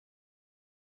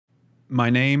My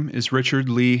name is Richard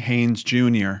Lee Haynes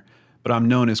Jr., but I'm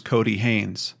known as Cody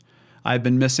Haynes. I've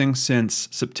been missing since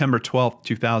September 12,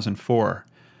 2004.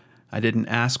 I didn't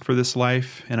ask for this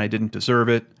life, and I didn't deserve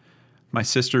it. My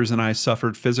sisters and I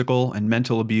suffered physical and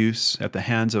mental abuse at the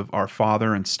hands of our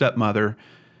father and stepmother.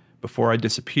 Before I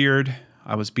disappeared,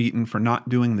 I was beaten for not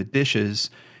doing the dishes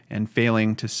and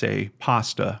failing to say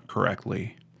pasta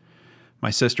correctly. My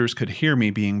sisters could hear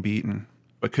me being beaten,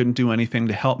 but couldn't do anything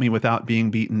to help me without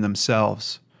being beaten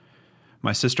themselves.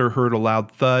 My sister heard a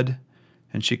loud thud,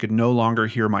 and she could no longer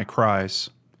hear my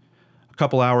cries. A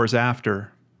couple hours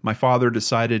after, my father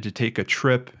decided to take a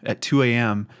trip at 2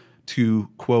 a.m. to,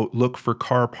 quote, look for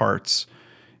car parts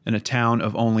in a town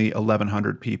of only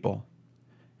 1,100 people.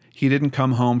 He didn't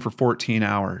come home for 14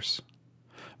 hours.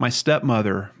 My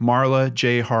stepmother, Marla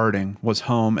J. Harding, was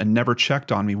home and never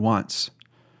checked on me once.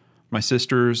 My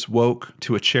sisters woke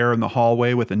to a chair in the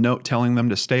hallway with a note telling them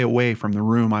to stay away from the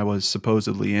room I was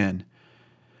supposedly in.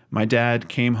 My dad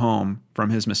came home from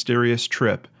his mysterious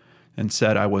trip and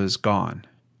said I was gone.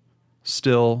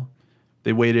 Still,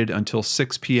 they waited until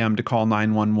 6 p.m. to call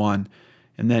 911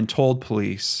 and then told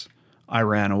police I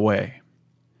ran away.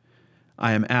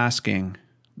 I am asking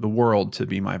the world to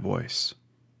be my voice.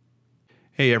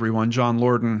 Hey everyone, John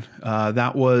Lorden.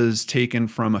 That was taken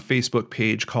from a Facebook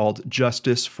page called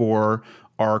Justice for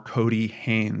R. Cody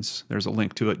Haynes. There's a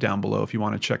link to it down below if you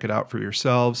want to check it out for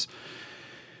yourselves.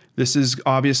 This is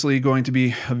obviously going to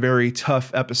be a very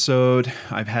tough episode.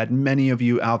 I've had many of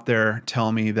you out there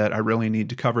tell me that I really need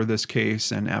to cover this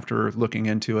case, and after looking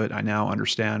into it, I now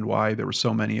understand why there were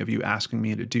so many of you asking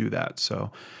me to do that.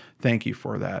 So thank you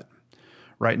for that.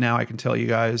 Right now, I can tell you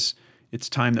guys, it's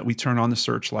time that we turn on the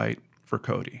searchlight for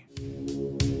Cody.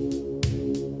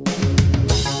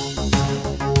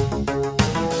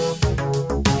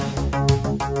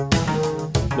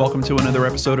 Welcome to another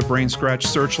episode of Brainscratch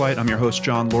Searchlight. I'm your host,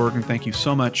 John Lorden. Thank you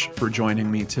so much for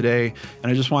joining me today. And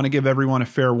I just want to give everyone a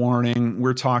fair warning.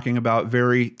 We're talking about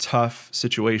very tough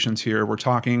situations here. We're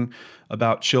talking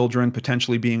about children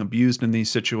potentially being abused in these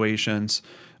situations.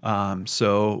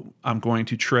 So I'm going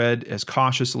to tread as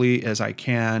cautiously as I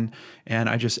can, and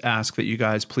I just ask that you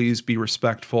guys please be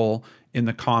respectful in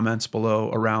the comments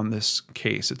below around this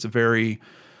case. It's a very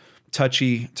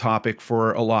touchy topic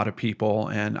for a lot of people,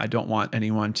 and I don't want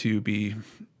anyone to be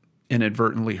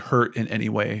inadvertently hurt in any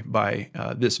way by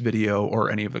this video or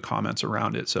any of the comments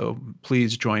around it. So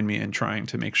please join me in trying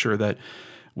to make sure that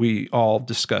we all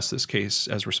discuss this case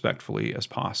as respectfully as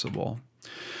possible.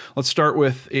 Let's start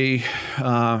with a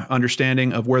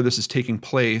understanding of where this is taking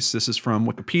place. This is from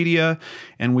Wikipedia,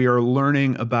 and we are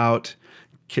learning about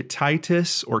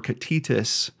Kittitas or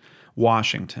Kittitas,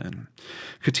 Washington.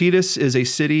 Kittitas is a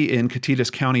city in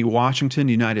Kittitas County, Washington,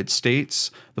 United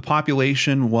States. The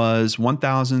population was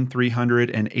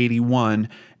 1,381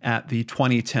 at the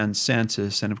 2010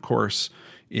 census, and of course,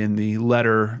 in the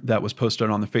letter that was posted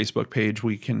on the Facebook page,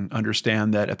 we can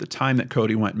understand that at the time that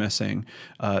Cody went missing,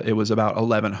 it was about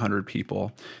 1,100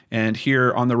 people. And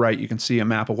here on the right, you can see a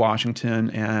map of Washington,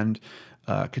 and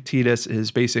Kittitas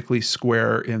is basically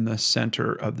square in the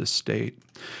center of the state.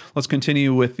 Let's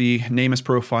continue with the NamUs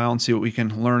profile and see what we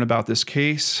can learn about this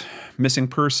case. Missing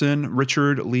person,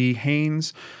 Richard Lee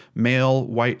Haynes, male,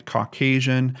 white,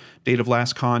 Caucasian, date of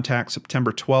last contact,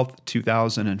 September 12th,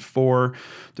 2004.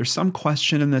 There's some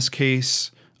question in this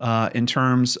case in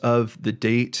terms of the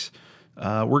date.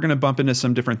 We're going to bump into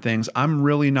some different things. I'm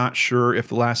really not sure if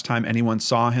the last time anyone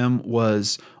saw him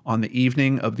was on the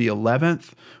evening of the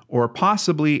 11th or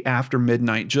possibly after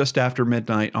midnight, just after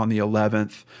midnight on the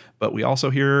 11th. But we also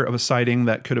hear of a sighting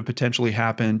that could have potentially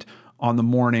happened on the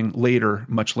morning later,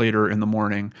 much later in the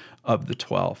morning of the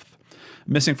 12th.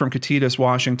 Missing from Kittitas,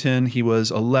 Washington, he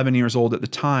was 11 years old at the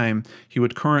time. He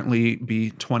would currently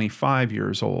be 25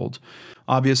 years old.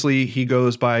 Obviously, he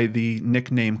goes by the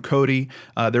nickname Cody.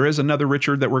 There is another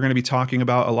Richard that we're going to be talking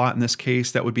about a lot in this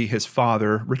case. That would be his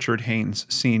father, Richard Haynes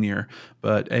Sr.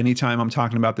 But anytime I'm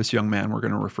talking about this young man, we're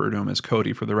going to refer to him as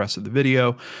Cody for the rest of the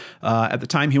video. At the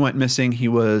time he went missing, he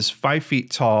was 5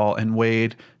 feet tall and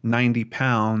weighed 90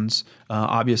 pounds.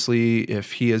 Obviously,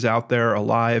 if he is out there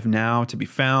alive now to be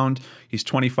found, he's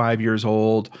 25 years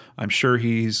old. I'm sure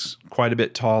he's quite a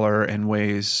bit taller and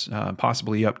weighs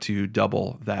possibly up to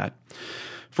double that.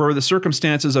 For the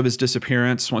circumstances of his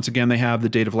disappearance, once again, they have the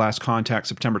date of last contact,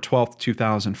 September 12th,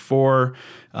 2004.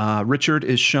 Richard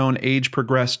is shown age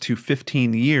progressed to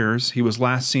 15 years. He was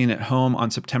last seen at home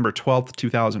on September 12th,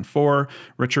 2004.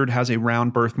 Richard has a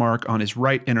round birthmark on his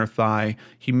right inner thigh.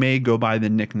 He may go by the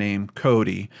nickname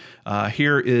Cody.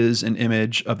 Here is an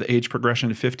image of the age progression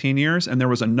to 15 years, and there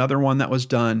was another one that was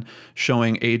done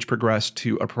showing age progressed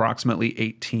to approximately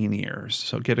 18 years.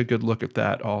 So get a good look at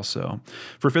that also.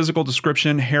 For physical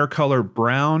description, hair color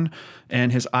brown,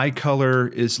 and his eye color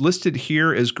is listed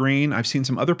here as green. I've seen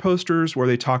some other posters where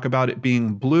they talk about it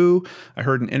being blue. I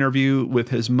heard an interview with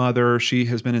his mother. She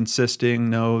has been insisting,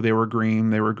 no, they were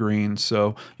green, they were green.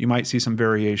 So you might see some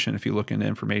variation if you look into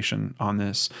information on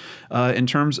this. In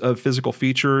terms of physical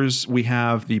features, we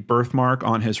have the birthmark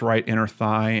on his right inner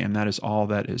thigh, and that is all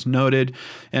that is noted.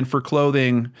 And for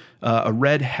clothing, a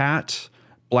red hat,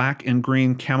 black and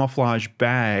green camouflage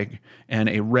bag, and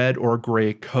a red or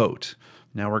gray coat.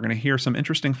 Now we're going to hear some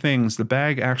interesting things. The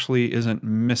bag actually isn't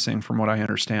missing from what I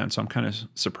understand, so I'm kind of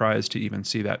surprised to even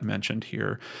see that mentioned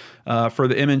here. For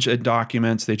the image and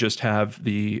documents, they just have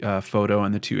the photo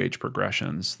and the 2 age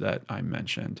progressions that I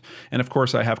mentioned. And of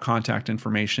course, I have contact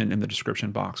information in the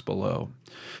description box below.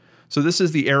 So this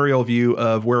is the aerial view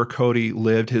of where Cody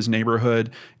lived, his neighborhood.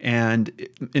 And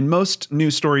in most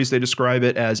news stories, they describe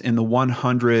it as in the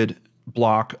 100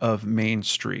 block of Main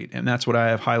Street. And that's what I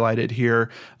have highlighted here.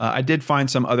 I did find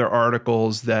some other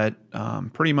articles that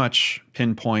pretty much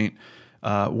pinpoint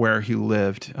where he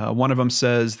lived. One of them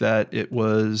says that it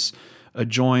was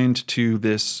adjoined to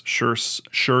this Sure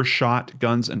Shot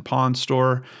Guns and Pawn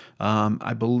store.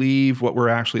 I believe what we're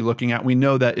actually looking at, we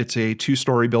know that it's a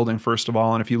 2-story building, first of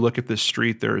all, and if you look at this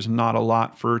street, there's not a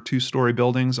lot for 2-story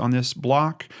buildings on this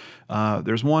block.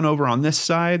 There's one over on this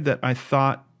side that I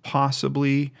thought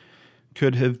possibly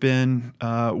could have been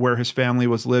where his family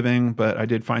was living, but I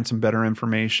did find some better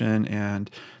information,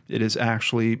 and it is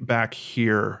actually back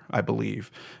here, I believe,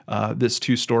 this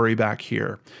 2-story back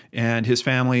here. And his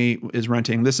family is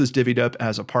renting, this is divvied up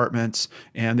as apartments,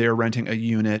 and they are renting a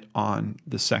unit on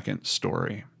the 2nd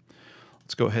story.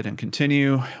 Let's go ahead and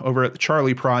continue over at the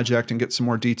Charlie Project and get some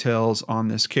more details on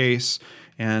this case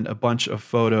and a bunch of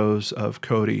photos of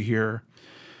Cody here.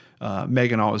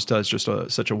 Megan always does just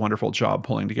such a wonderful job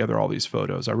pulling together all these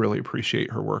photos. I really appreciate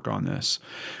her work on this.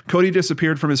 Cody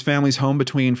disappeared from his family's home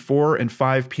between 4 and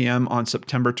 5 p.m. on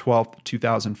September 12th,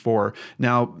 2004.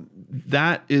 Now,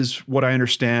 that is what I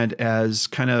understand as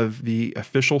kind of the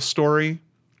official story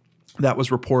that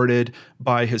was reported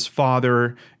by his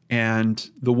father and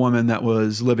the woman that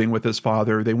was living with his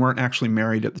father. They weren't actually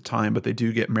married at the time, but they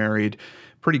do get married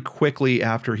pretty quickly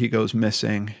after he goes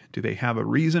missing. Do they have a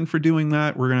reason for doing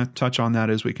that? We're going to touch on that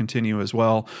as we continue as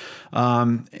well.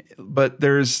 But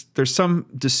there's some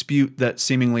dispute that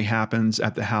seemingly happens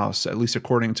at the house, at least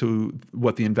according to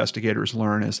what the investigators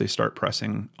learn as they start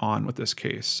pressing on with this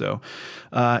case. So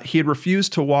he had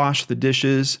refused to wash the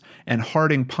dishes, and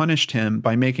Harding punished him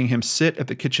by making him sit at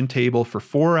the kitchen table for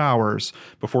 4 hours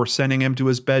before sending him to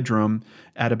his bedroom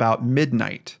at about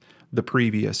midnight the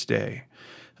previous day.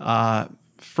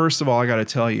 First of all, I got to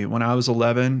tell you, when I was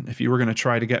 11, if you were going to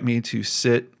try to get me to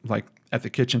sit like at the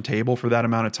kitchen table for that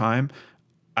amount of time,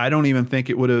 I don't even think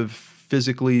it would have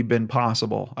physically been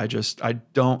possible. I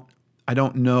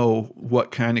don't know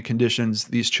what kind of conditions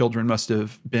these children must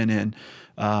have been in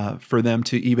for them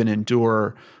to even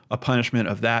endure a punishment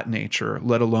of that nature,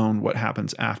 let alone what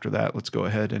happens after that. Let's go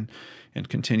ahead and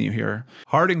continue here.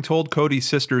 Harding told Cody's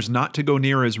sisters not to go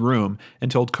near his room and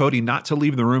told Cody not to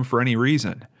leave the room for any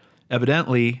reason.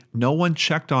 Evidently, no one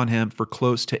checked on him for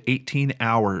close to 18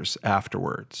 hours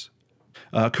afterwards.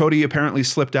 Cody apparently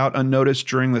slipped out unnoticed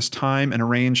during this time and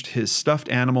arranged his stuffed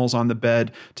animals on the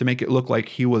bed to make it look like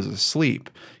he was asleep.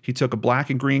 He took a black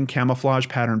and green camouflage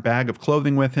pattern bag of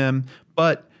clothing with him,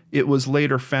 but it was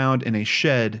later found in a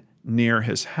shed near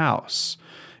his house.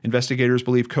 Investigators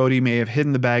believe Cody may have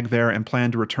hidden the bag there and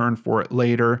planned to return for it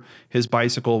later. His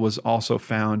bicycle was also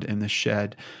found in the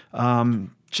shed.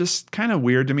 Just kind of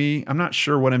weird to me. I'm not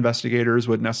sure what investigators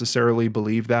would necessarily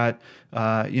believe that.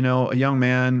 You know, a young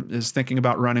man is thinking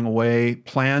about running away,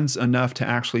 plans enough to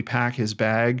actually pack his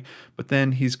bag, but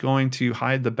then he's going to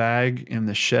hide the bag in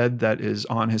the shed that is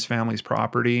on his family's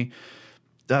property.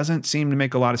 Doesn't seem to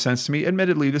make a lot of sense to me.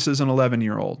 Admittedly, this is an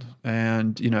 11-year-old.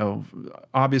 And, you know,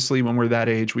 obviously when we're that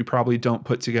age, we probably don't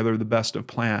put together the best of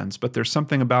plans. But there's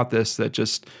something about this that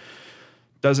just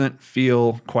doesn't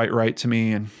feel quite right to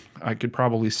me. And I could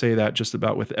probably say that just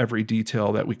about with every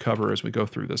detail that we cover as we go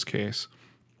through this case.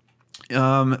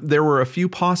 There were a few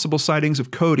possible sightings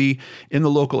of Cody in the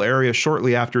local area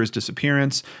shortly after his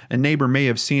disappearance. A neighbor may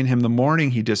have seen him the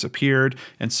morning he disappeared,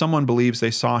 and someone believes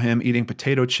they saw him eating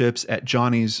potato chips at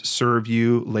Johnny's Serve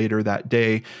You later that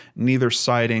day. Neither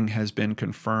sighting has been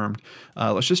confirmed.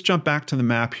 Let's just jump back to the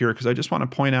map here because I just want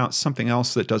to point out something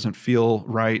else that doesn't feel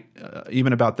right,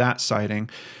 even about that sighting.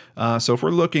 So if we're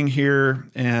looking here,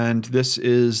 and this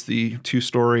is the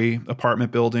two-story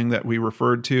apartment building that we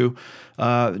referred to,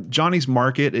 Johnny's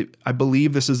Market, I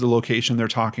believe this is the location they're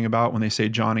talking about when they say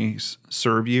Johnny's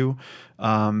Serve You.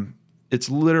 It's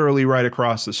literally right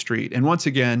across the street. And once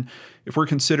again, if we're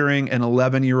considering an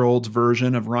 11-year-old's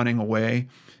version of running away,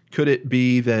 could it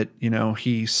be that, you know,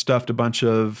 he stuffed a bunch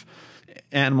of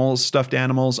stuffed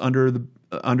animals under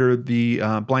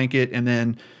the blanket and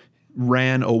then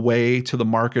ran away to the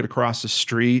market across the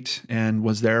street and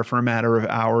was there for a matter of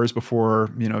hours before,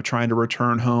 you know, trying to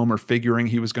return home or figuring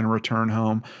he was going to return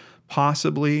home?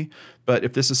 Possibly. But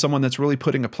if this is someone that's really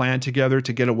putting a plan together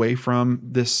to get away from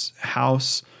this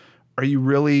house, are you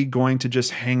really going to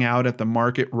just hang out at the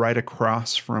market right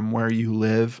across from where you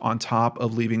live on top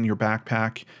of leaving your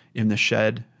backpack in the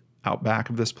shed out back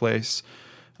of this place?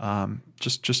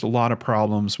 Just a lot of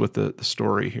problems with the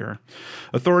story here.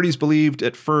 Authorities believed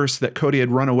at first that Cody had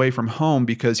run away from home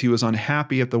because he was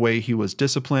unhappy at the way he was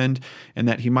disciplined and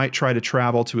that he might try to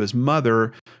travel to his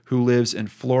mother, who lives in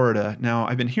Florida. Now,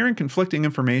 I've been hearing conflicting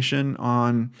information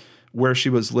on where she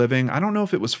was living. I don't know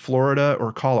if it was Florida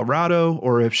or Colorado,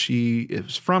 or if she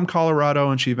is from Colorado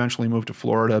and she eventually moved to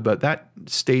Florida, but that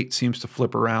state seems to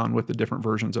flip around with the different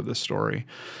versions of this story.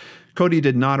 Cody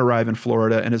did not arrive in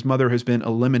Florida, and his mother has been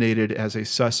eliminated as a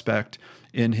suspect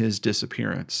in his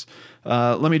disappearance.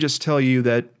 Let me just tell you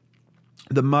that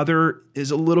the mother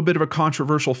is a little bit of a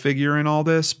controversial figure in all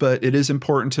this, but it is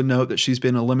important to note that she's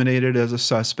been eliminated as a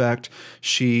suspect.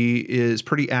 She is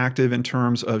pretty active in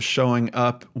terms of showing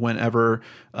up whenever,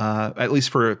 at least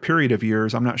for a period of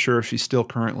years. I'm not sure if she still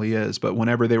currently is, but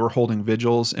whenever they were holding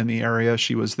vigils in the area,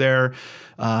 she was there.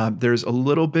 There's a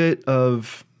little bit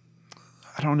of,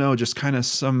 I don't know, just kind of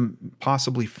some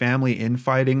possibly family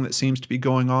infighting that seems to be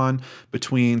going on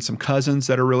between some cousins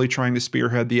that are really trying to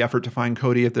spearhead the effort to find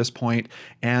Cody at this point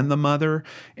and the mother.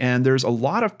 And there's a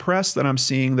lot of press that I'm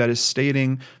seeing that is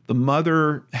stating the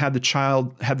mother had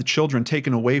the children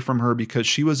taken away from her because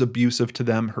she was abusive to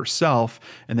them herself,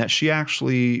 and that she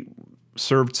actually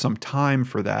served some time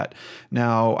for that.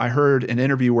 Now, I heard an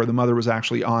interview where the mother was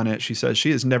actually on it. She says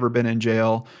she has never been in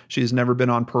jail. She has never been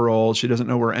on parole. She doesn't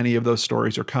know where any of those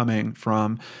stories are coming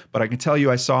from. But I can tell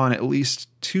you I saw in at least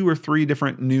 2 or 3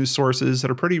 different news sources that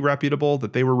are pretty reputable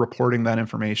that they were reporting that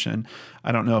information.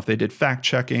 I don't know if they did fact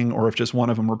checking or if just one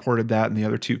of them reported that and the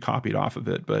other 2 copied off of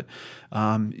it. But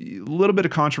a little bit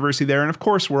of controversy there. And of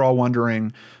course, we're all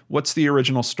wondering, what's the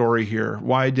original story here?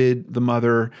 Why did the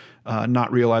mother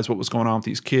not realize what was going on with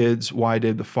these kids? Why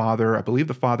did the father, I believe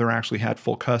the father actually had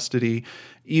full custody.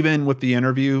 Even with the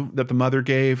interview that the mother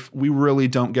gave, we really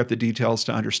don't get the details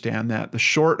to understand that. The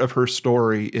short of her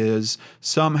story is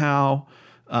somehow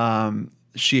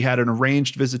she had an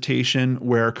arranged visitation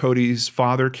where Cody's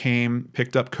father came,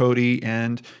 picked up Cody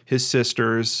and his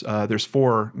sisters. There's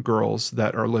 4 girls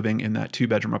that are living in that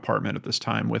 2-bedroom apartment at this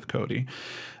time with Cody.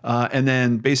 And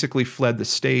then basically fled the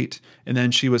state. And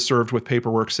then she was served with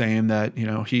paperwork saying that, you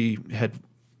know, he had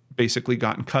basically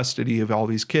gotten custody of all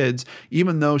these kids,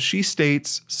 even though she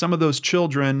states some of those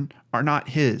children are not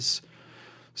his.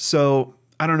 So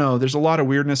I don't know. There's a lot of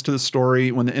weirdness to the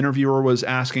story. When the interviewer was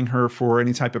asking her for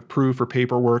any type of proof or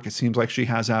paperwork, it seems like she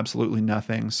has absolutely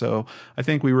nothing. So I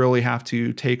think we really have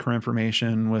to take her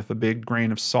information with a big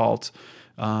grain of salt.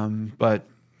 But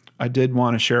I did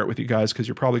want to share it with you guys because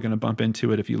you're probably going to bump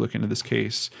into it if you look into this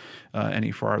case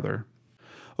any farther.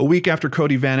 A week after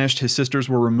Cody vanished, his sisters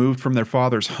were removed from their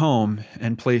father's home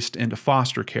and placed into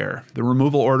foster care. The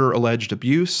removal order alleged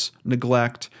abuse,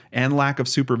 neglect, and lack of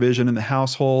supervision in the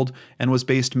household, and was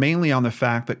based mainly on the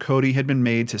fact that Cody had been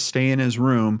made to stay in his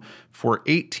room for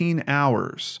 18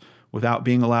 hours without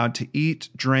being allowed to eat,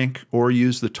 drink, or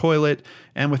use the toilet,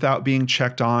 and without being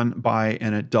checked on by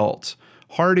an adult.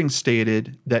 Harding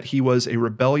stated that he was a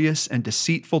rebellious and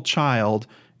deceitful child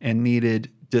and needed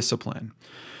discipline.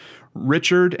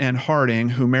 Richard and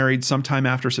Harding, who married sometime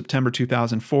after September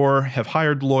 2004, have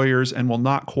hired lawyers and will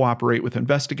not cooperate with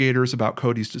investigators about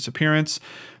Cody's disappearance.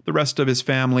 The rest of his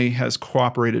family has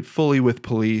cooperated fully with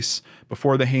police.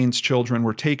 Before the Haynes children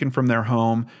were taken from their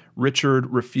home,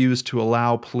 Richard refused to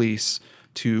allow police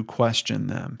to question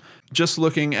them. Just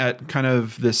looking at kind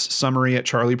of this summary at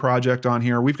Charlie Project on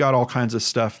here, we've got all kinds of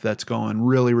stuff that's going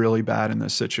really, really bad in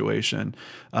this situation.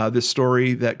 This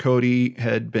story that Cody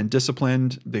had been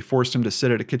disciplined. They forced him to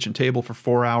sit at a kitchen table for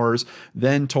 4 hours,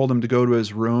 then told him to go to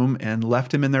his room and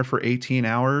left him in there for 18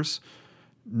 hours.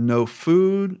 No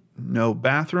food, no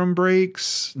bathroom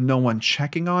breaks, no one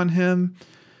checking on him.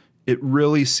 It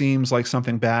really seems like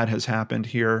something bad has happened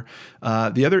here.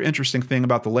 The other interesting thing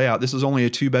about the layout, this is only a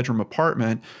 2-bedroom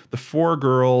apartment. The 4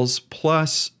 girls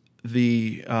plus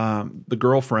the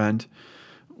girlfriend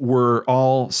were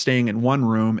all staying in one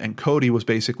room, and Cody was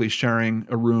basically sharing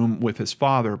a room with his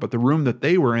father. But the room that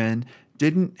they were in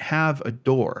didn't have a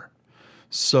door.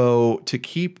 So to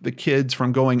keep the kids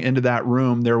from going into that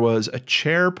room, there was a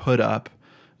chair put up.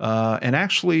 And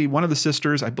actually, one of the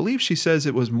sisters, I believe she says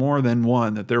it was more than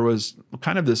one, that there was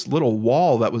kind of this little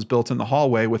wall that was built in the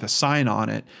hallway with a sign on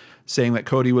it saying that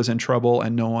Cody was in trouble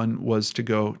and no one was to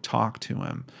go talk to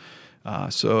him.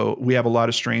 So we have a lot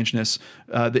of strangeness.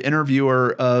 The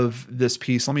interviewer of this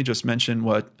piece, let me just mention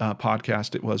what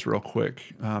podcast it was real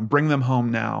quick. Bring Them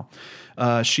Home Now.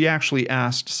 She actually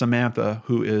asked Samantha,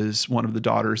 who is one of the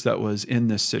daughters that was in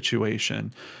this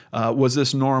situation, was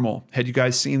this normal? Had you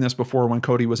guys seen this before when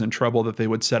Cody was in trouble, that they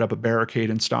would set up a barricade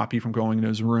and stop you from going into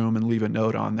his room and leave a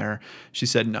note on there? She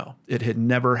said no, it had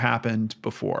never happened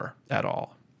before at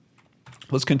all.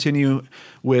 Let's continue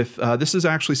with, this is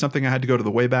actually something I had to go to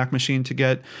the Wayback Machine to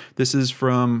get. This is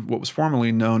from what was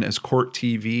formerly known as Court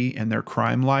TV and their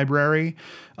crime library.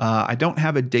 I don't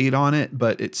have a date on it,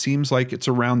 but it seems like it's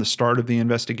around the start of the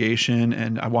investigation,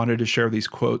 and I wanted to share these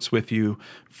quotes with you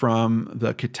from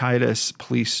the Kittitas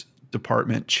Police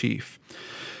Department chief.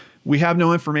 We have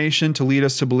no information to lead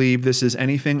us to believe this is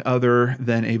anything other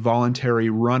than a voluntary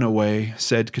runaway,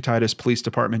 said Kittitas Police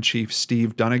Department Chief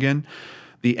Steve Dunnigan.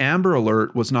 The Amber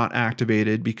Alert was not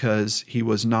activated because he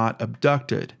was not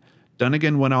abducted.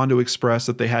 Dunnigan went on to express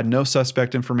that they had no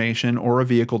suspect information or a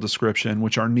vehicle description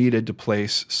which are needed to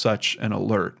place such an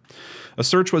alert. A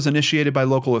search was initiated by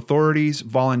local authorities,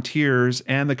 volunteers,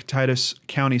 and the Kittitas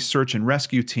County Search and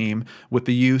Rescue Team with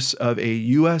the use of a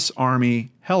U.S.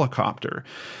 Army helicopter.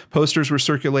 Posters were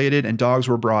circulated and dogs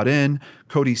were brought in.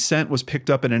 Cody's scent was picked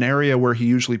up in an area where he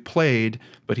usually played,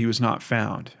 but he was not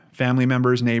found. Family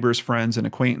members, neighbors, friends, and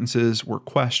acquaintances were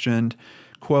questioned.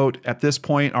 Quote, "At this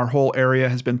point, our whole area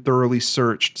has been thoroughly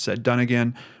searched," said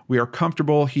Dunnigan. "We are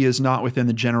comfortable he is not within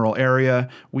the general area.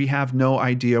 We have no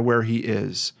idea where he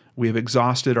is. We have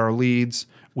exhausted our leads.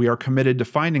 We are committed to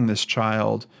finding this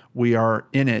child. We are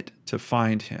in it to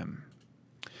find him."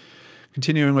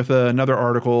 Continuing with another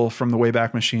article from the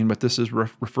Wayback Machine, but this is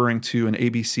referring to an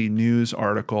ABC News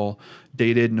article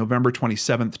dated November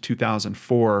 27th,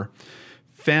 2004.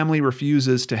 Family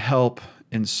refuses to help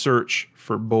in search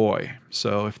for boy.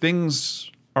 So if things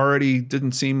already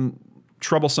didn't seem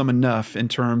troublesome enough in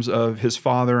terms of his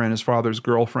father and his father's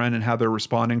girlfriend and how they're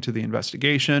responding to the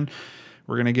investigation,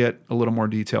 we're going to get a little more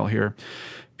detail here.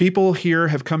 People here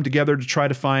have come together to try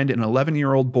to find an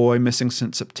 11-year-old boy missing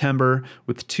since September,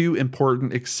 with 2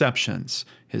 important exceptions: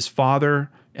 his father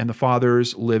and the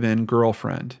father's live-in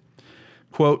girlfriend.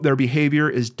 Quote, "Their behavior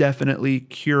is definitely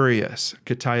curious,"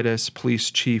 Kittitas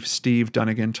Police Chief Steve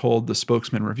Dunnigan told the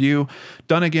Spokesman Review.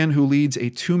 Dunnigan, who leads a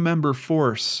 2-member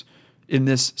force in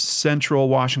this central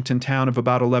Washington town of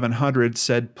about 1,100,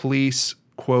 said police,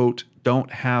 quote,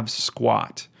 "don't have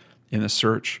squat" in the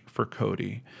search for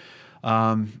Cody.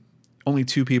 Only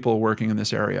 2 people working in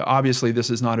this area. Obviously, this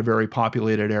is not a very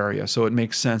populated area, so it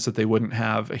makes sense that they wouldn't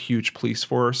have a huge police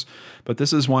force. But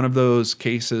this is one of those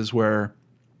cases where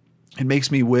it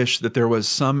makes me wish that there was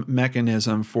some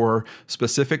mechanism for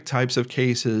specific types of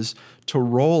cases to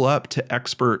roll up to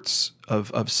experts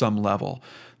of some level.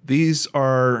 These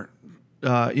are,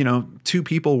 2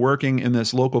 people working in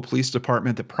this local police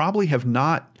department that probably have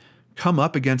not come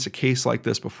up against a case like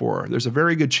this before. There's a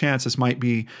very good chance this might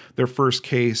be their first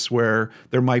case where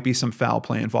there might be some foul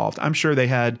play involved. I'm sure they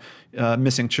had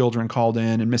missing children called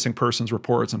in and missing persons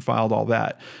reports and filed all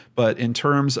that. But in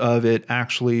terms of it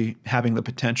actually having the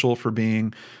potential for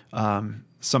being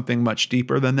something much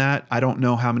deeper than that, I don't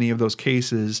know how many of those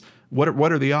cases, what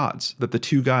are the odds that the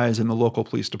 2 guys in the local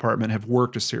police department have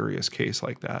worked a serious case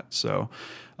like that? So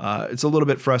it's a little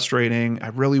bit frustrating. I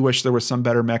really wish there was some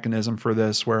better mechanism for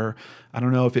this where, I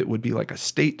don't know if it would be like a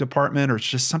state department or it's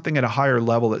just something at a higher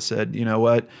level that said, you know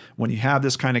what, when you have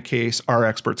this kind of case, our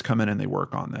experts come in and they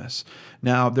work on this.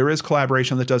 Now, there is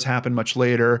collaboration that does happen much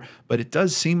later, but it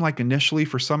does seem like initially,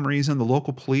 for some reason, the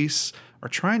local police are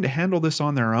trying to handle this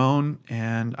on their own,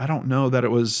 and I don't know that it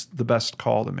was the best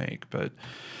call to make. But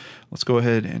Let's go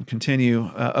ahead and continue.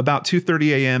 About 2:30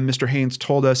 a.m., Mr. Haynes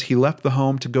told us he left the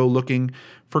home to go looking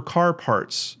for car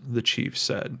parts, the chief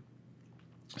said.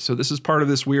 So this is part of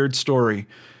this weird story.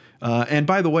 And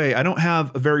by the way, I don't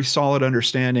have a very solid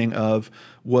understanding of,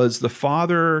 was the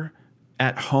father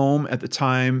at home at the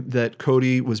time that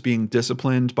Cody was being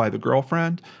disciplined by the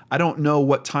girlfriend? I don't know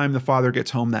what time the father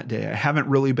gets home that day. I haven't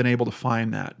really been able to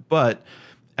find that. But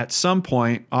at some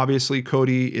point, obviously,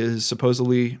 Cody is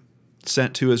supposedly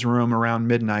sent to his room around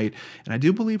midnight. And I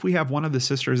do believe we have one of the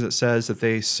sisters that says that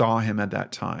they saw him at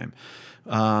that time.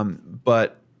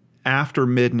 But after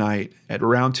midnight, at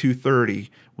around 2:30,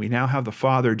 we now have the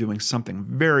father doing something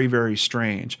very, very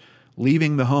strange,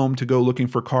 leaving the home to go looking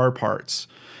for car parts.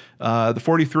 The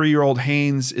 43-year-old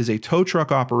Haynes is a tow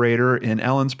truck operator in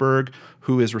Ellensburg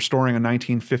who is restoring a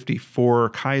 1954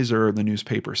 Kaiser, the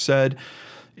newspaper said.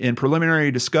 In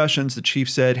preliminary discussions, the chief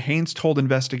said Haynes told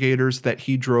investigators that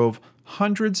he drove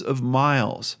hundreds of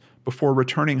miles before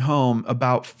returning home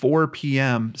about 4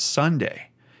 p.m. Sunday.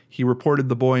 He reported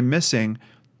the boy missing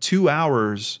 2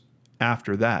 hours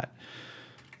after that.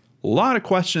 A lot of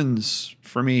questions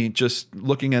for me just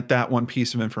looking at that one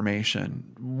piece of information.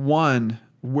 One,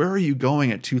 where are you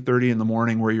going at 2:30 in the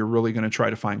morning where you're really going to try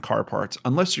to find car parts?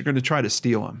 Unless you're going to try to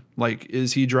steal them. Like,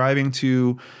 is he driving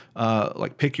to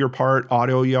like pick your part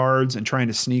auto yards and trying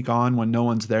to sneak on when no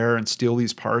one's there and steal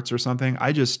these parts or something?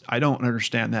 I don't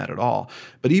understand that at all.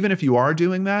 But even if you are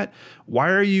doing that, why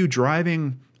are you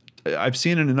driving? I've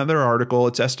seen in another article,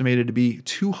 it's estimated to be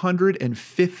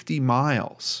 250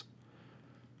 miles.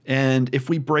 And if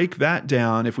we break that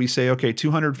down, if we say, okay,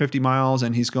 250 miles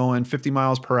and he's going 50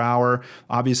 miles per hour,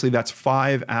 obviously that's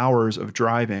 5 hours of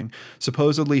driving.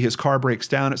 Supposedly his car breaks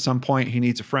down at some point. He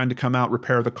needs a friend to come out,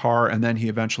 repair the car, and then he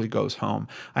eventually goes home.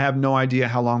 I have no idea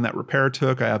how long that repair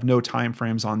took. I have no time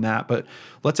frames on that, but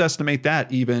let's estimate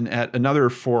that even at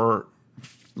another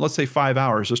let's say 5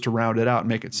 hours, just to round it out and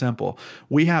make it simple.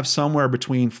 We have somewhere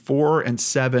between 4 and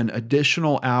 7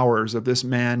 additional hours that this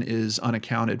man is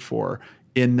unaccounted for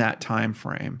in that time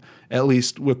frame, at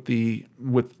least with the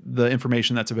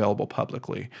information that's available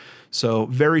publicly. So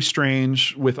very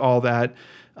strange with all that.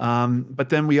 But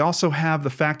then we also have the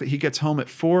fact that he gets home at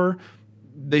 4.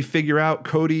 They figure out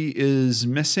Cody is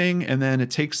missing, and then it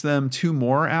takes them 2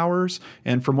 more hours.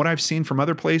 And from what I've seen from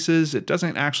other places, it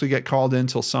doesn't actually get called in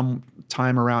until some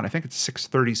time around, I think it's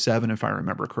 6:37 if I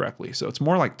remember correctly. So it's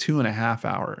more like 2.5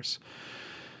 hours.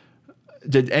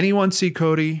 Did anyone see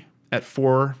Cody at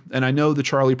 4? And I know the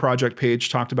Charlie Project page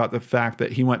talked about the fact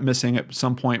that he went missing at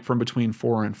some point from between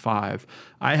 4 and 5.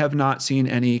 I have not seen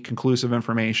any conclusive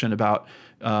information about,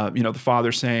 the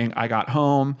father saying, I got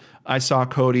home, I saw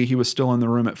Cody, he was still in the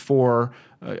room at 4.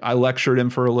 I lectured him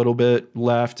for a little bit,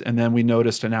 left, and then we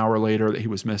noticed an hour later that he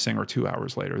was missing, or 2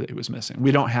 hours later that he was missing.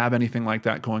 We don't have anything like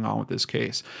that going on with this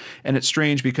case. And it's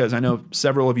strange because I know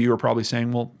several of you are probably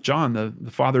saying, well, John,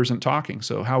 the father isn't talking,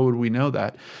 so how would we know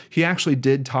that? He actually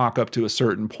did talk up to a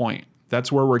certain point. That's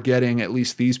where we're getting at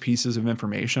least these pieces of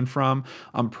information from.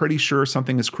 I'm pretty sure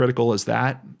something as critical as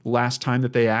that, last time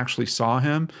that they actually saw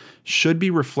him, should be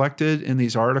reflected in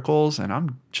these articles, and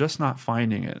I'm just not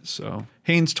finding it. So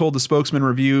Haynes told the Spokesman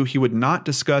Review he would not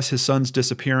discuss his son's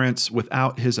disappearance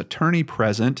without his attorney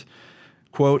present.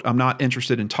 Quote, I'm not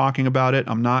interested in talking about it.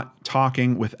 I'm not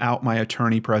talking without my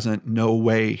attorney present. No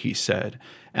way, he said.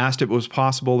 Asked if it was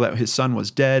possible that his son was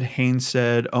dead, Haynes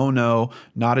said, oh no,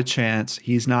 not a chance.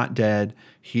 He's not dead.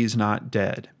 He's not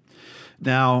dead.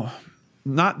 Now,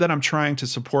 not that I'm trying to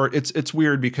support, it's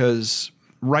weird because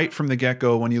right from the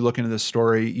get-go, when you look into this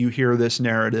story, you hear this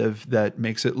narrative that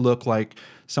makes it look like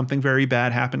something very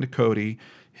bad happened to Cody.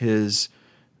 His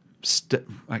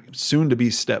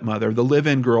soon-to-be stepmother, the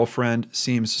live-in girlfriend,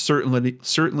 seems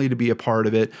certainly to be a part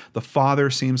of it. The father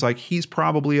seems like he's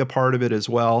probably a part of it as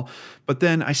well. But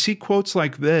then I see quotes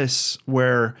like this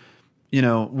where,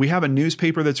 we have a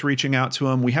newspaper that's reaching out to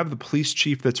him. We have the police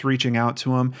chief that's reaching out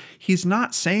to him. He's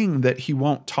not saying that he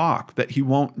won't talk, that he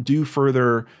won't do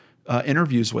further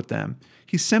interviews with them.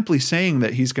 He's simply saying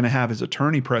that he's going to have his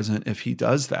attorney present if he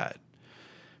does that.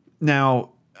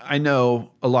 Now, I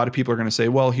know a lot of people are going to say,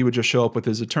 well, he would just show up with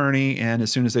his attorney, and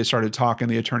as soon as they started talking,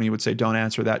 the attorney would say, don't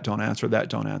answer that, don't answer that,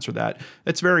 don't answer that.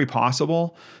 It's very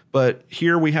possible, but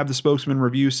here we have the Spokesman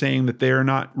Review saying that they're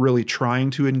not really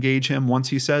trying to engage him once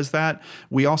he says that.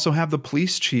 We also have the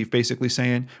police chief basically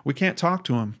saying, we can't talk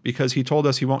to him because he told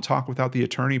us he won't talk without the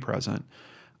attorney present.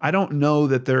 I don't know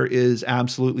that there is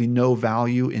absolutely no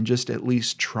value in just at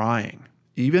least trying.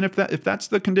 Even if that's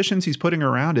the conditions he's putting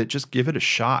around it, just give it a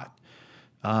shot.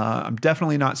 I'm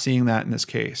definitely not seeing that in this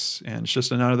case. And it's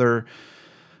just another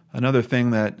thing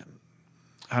that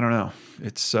I don't know.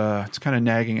 It's kind of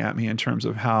nagging at me in terms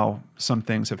of how some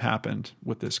things have happened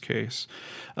with this case.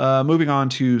 Moving on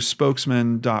to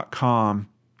spokesman.com.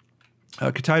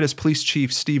 Kittitas Police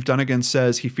Chief Steve Dunnigan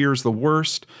says he fears the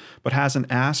worst, but hasn't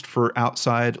asked for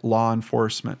outside law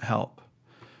enforcement help.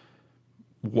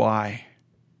 Why?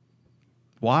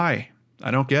 Why? I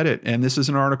don't get it. And this is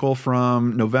an article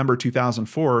from November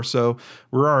 2004, so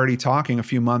we're already talking a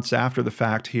few months after the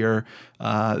fact here.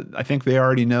 I think they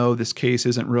already know this case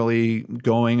isn't really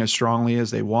going as strongly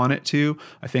as they want it to.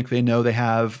 I think they know they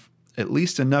have at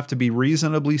least enough to be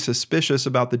reasonably suspicious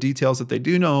about the details that they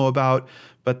do know about,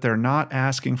 but they're not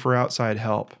asking for outside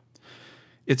help.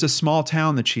 It's a small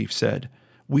town, the chief said.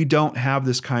 We don't have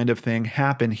this kind of thing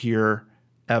happen here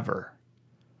ever.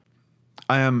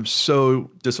 I am so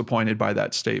disappointed by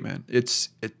that statement.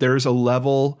 There's a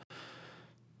level,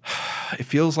 it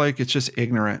feels like it's just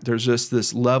ignorant. There's just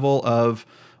this level of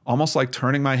almost like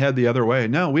turning my head the other way.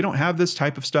 No, we don't have this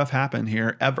type of stuff happen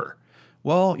here ever.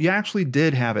 Well, you actually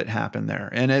did have it happen there.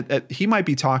 And he might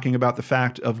be talking about the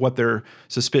fact of what their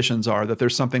suspicions are, that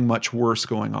there's something much worse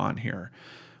going on here.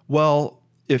 Well,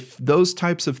 if those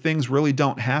types of things really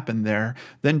don't happen there,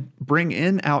 then bring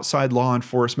in outside law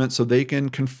enforcement so they can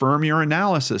confirm your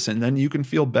analysis, and then you can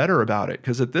feel better about it.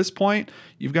 Because at this point,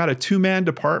 you've got a two-man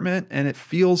department, and it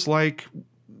feels like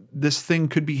this thing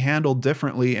could be handled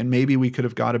differently, and maybe we could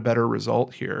have got a better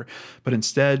result here. But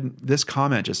instead, this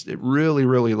comment it really,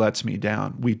 really lets me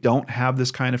down. We don't have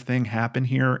this kind of thing happen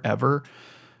here ever.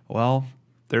 Well,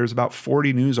 there's about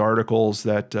 40 news articles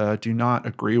that do not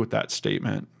agree with that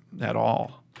statement at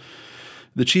all.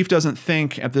 The chief doesn't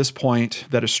think at this point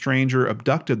that a stranger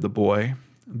abducted the boy.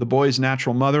 The boy's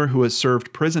natural mother, who has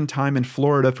served prison time in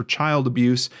Florida for child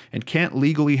abuse and can't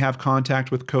legally have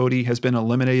contact with Cody, has been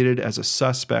eliminated as a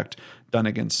suspect,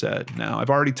 Dunnigan said. Now, I've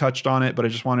already touched on it, but I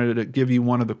just wanted to give you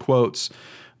one of the quotes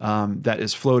that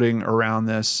is floating around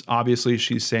this. Obviously,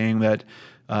 she's saying that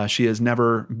she has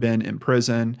never been in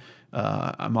prison.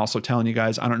 I'm also telling you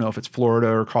guys, I don't know if it's Florida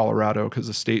or Colorado because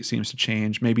the state seems to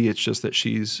change. Maybe it's just that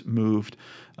she's moved.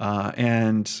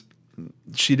 And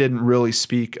she didn't really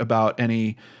speak about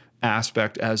any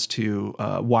aspect as to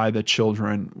why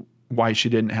she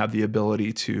didn't have the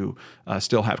ability to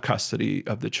still have custody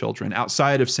of the children,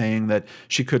 outside of saying that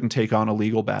she couldn't take on a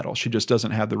legal battle. She just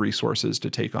doesn't have the resources to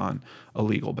take on a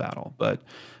legal battle. But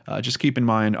just keep in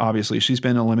mind, obviously, she's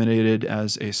been eliminated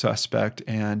as a suspect.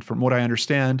 And from what I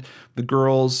understand,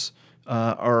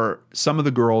 some of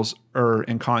the girls are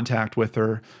in contact with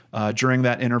her. During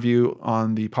that interview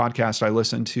on the podcast I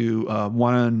listened to,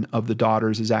 one of the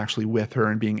daughters is actually with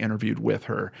her and being interviewed with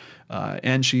her.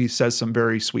 And she says some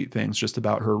very sweet things just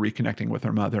about her reconnecting with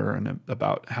her mother and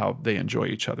about how they enjoy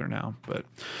each other now. But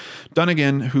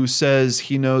Dunnigan, who says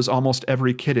he knows almost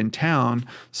every kid in town,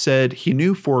 said he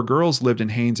knew 4 girls lived in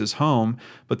Haynes' home,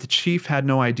 but the chief had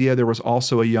no idea there was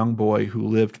also a young boy who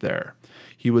lived there.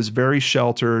 He was very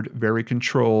sheltered, very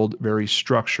controlled, very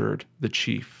structured, the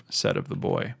chief said of the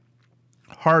boy.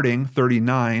 Harding,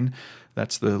 39,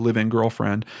 that's the live-in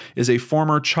girlfriend, is a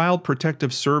former Child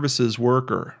Protective Services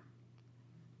worker.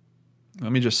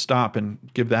 Let me just stop and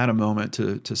give that a moment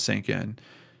to sink in.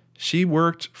 She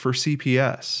worked for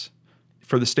CPS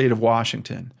for the state of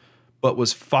Washington, but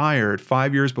was fired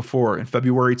 5 years before in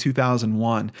February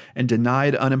 2001 and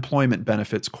denied unemployment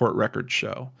benefits, court records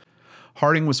show.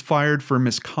 Harding was fired for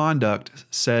misconduct,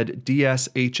 said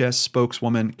DSHS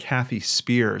spokeswoman Kathy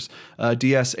Spears.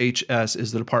 DSHS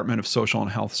is the Department of Social and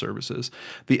Health Services.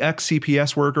 The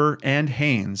ex-CPS worker and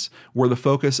Haynes were the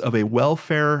focus of a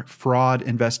welfare fraud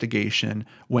investigation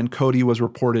when Cody was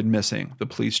reported missing, the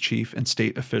police chief and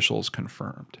state officials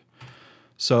confirmed.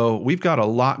 So we've got a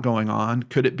lot going on.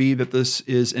 Could it be that this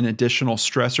is an additional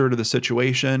stressor to the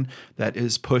situation that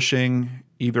is pushing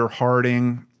either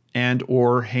Harding and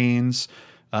or Haynes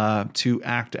to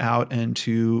act out and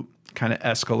to kind of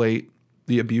escalate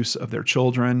the abuse of their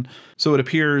children? So it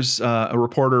appears a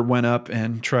reporter went up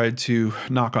and tried to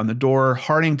knock on the door.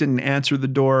 Harding didn't answer the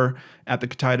door at the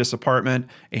Kittitas apartment.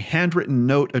 A handwritten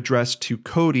note addressed to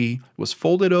Cody was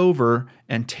folded over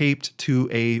and taped to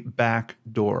a back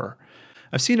door.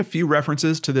 I've seen a few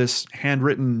references to this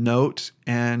handwritten note,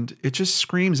 and it just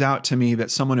screams out to me that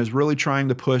someone is really trying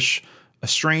to push a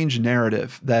strange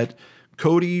narrative that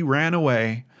Cody ran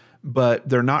away, but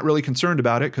they're not really concerned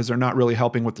about it because they're not really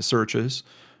helping with the searches.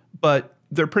 But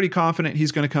they're pretty confident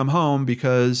he's going to come home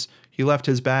because he left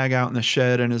his bag out in the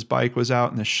shed and his bike was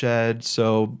out in the shed.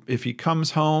 So if he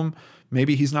comes home,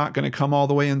 maybe he's not going to come all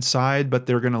the way inside, but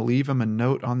they're going to leave him a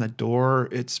note on the door.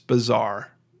 It's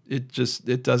bizarre.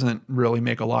 It doesn't really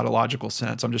make a lot of logical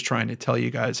sense. I'm just trying to tell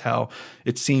you guys how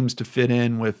it seems to fit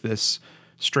in with this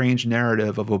strange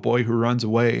narrative of a boy who runs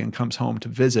away and comes home to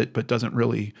visit but doesn't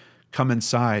really come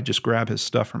inside, just grab his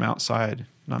stuff from outside.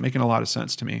 Not making a lot of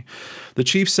sense to me. The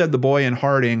chief said the boy in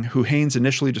Harding, who Haynes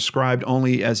initially described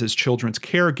only as his children's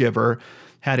caregiver,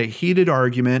 had a heated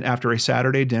argument after a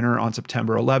Saturday dinner on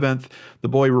September 11th. The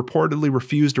boy reportedly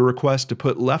refused a request to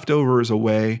put leftovers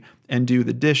away and do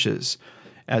the dishes.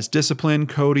 As discipline,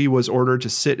 Cody was ordered to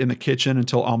sit in the kitchen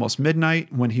until almost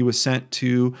midnight, when he was sent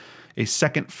to a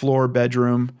second-floor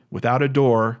bedroom without a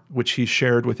door, which he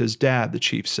shared with his dad, the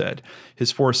chief said.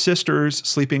 His 4 sisters,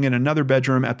 sleeping in another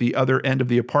bedroom at the other end of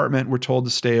the apartment, were told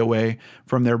to stay away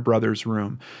from their brother's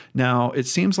room. Now, it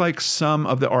seems like some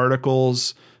of the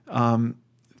articles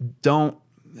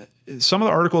some of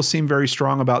the articles seem very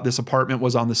strong about this apartment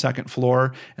was on the second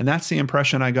floor, and that's the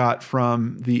impression I got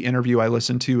from the interview I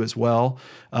listened to as well.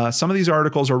 Some of these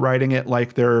articles are writing it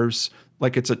like it's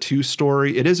a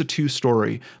 2-story. It is a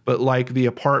 2-story, but like the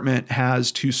apartment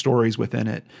has 2 stories within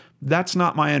it. That's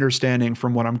not my understanding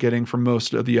from what I'm getting from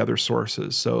most of the other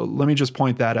sources. So let me just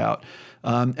point that out.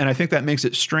 And I think that makes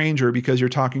it stranger because you're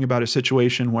talking about a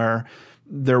situation where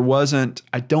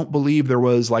I don't believe there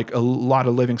was like a lot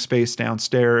of living space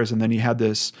downstairs. And then you had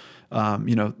this,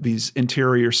 these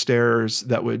interior stairs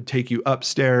that would take you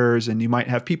upstairs, and you might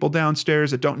have people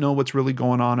downstairs that don't know what's really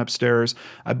going on upstairs.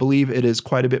 I believe it is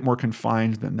quite a bit more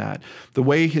confined than that. The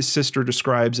way his sister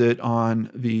describes it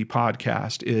on the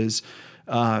podcast is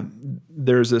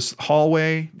there's this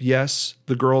hallway. Yes,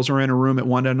 the girls are in a room at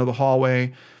one end of the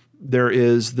hallway. There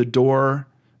is the door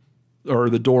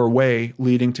or the doorway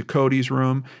leading to Cody's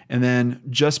room. And then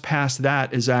just past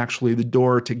that is actually the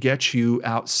door to get you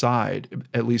outside,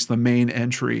 at least the main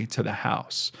entry to the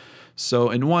house.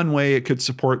 So in one way, it could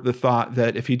support the thought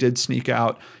that if he did sneak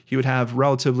out, he would have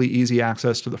relatively easy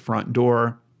access to the front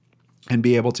door and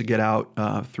be able to get out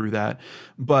through that.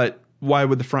 But why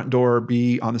would the front door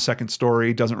be on the second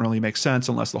story? Doesn't really make sense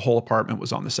unless the whole apartment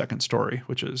was on the second story,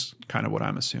 which is kind of what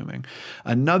I'm assuming.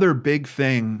 Another big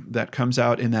thing that comes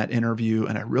out in that interview,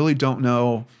 and I really don't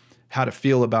know how to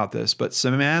feel about this, but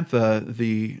Samantha,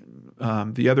 the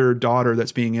other daughter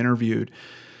that's being interviewed,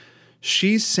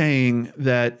 she's saying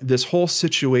that this whole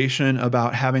situation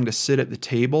about having to sit at the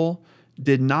table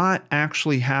did not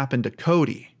actually happen to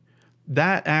Cody.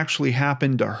 That actually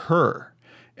happened to her.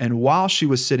 And while she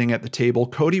was sitting at the table,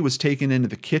 Cody was taken into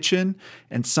the kitchen,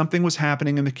 and something was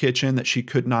happening in the kitchen that she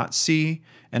could not see.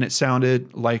 And it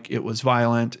sounded like it was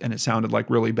violent, and it sounded like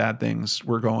really bad things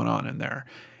were going on in there.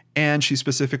 And she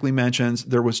specifically mentions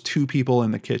there was 2 people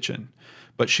in the kitchen,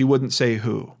 but she wouldn't say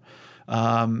who.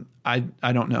 I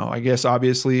don't know. I guess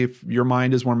obviously if your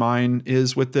mind is where mine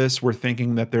is with this, we're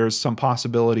thinking that there's some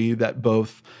possibility that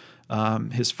both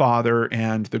his father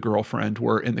and the girlfriend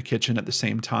were in the kitchen at the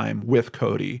same time with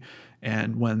Cody,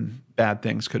 and when bad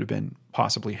things could have been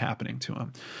possibly happening to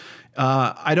him.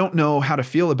 I don't know how to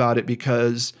feel about it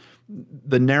because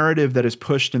the narrative that is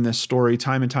pushed in this story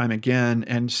time and time again,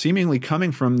 and seemingly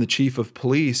coming from the chief of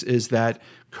police, is that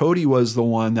Cody was the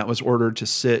one that was ordered to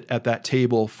sit at that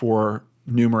table for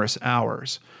numerous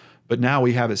hours. But now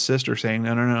we have his sister saying,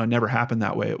 no, it never happened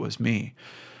that way. It was me.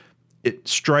 It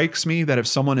strikes me that if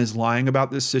someone is lying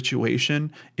about this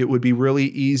situation, it would be really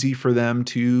easy for them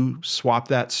to swap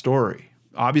that story.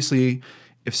 Obviously,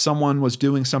 if someone was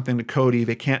doing something to Cody,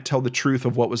 they can't tell the truth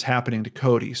of what was happening to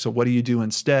Cody. So what do you do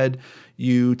instead?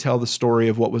 You tell the story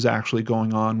of what was actually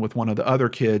going on with one of the other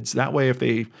kids. That way, if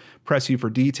they press you for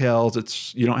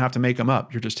details, you don't have to make them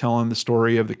up. You're just telling the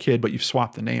story of the kid, but you've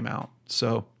swapped the name out.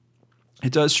 So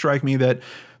it does strike me that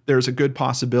there's a good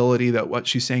possibility that what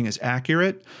she's saying is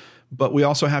accurate. But we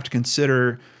also have to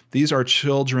consider these are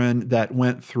children that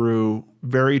went through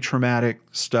very traumatic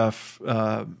stuff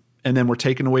and then were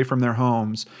taken away from their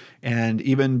homes. And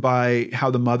even by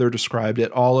how the mother described it,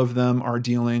 all of them are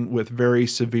dealing with very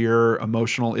severe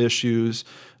emotional issues,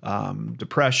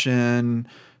 depression.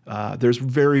 There's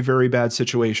very, very bad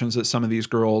situations that some of these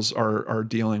girls are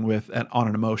dealing with on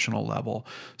an emotional level.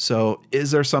 So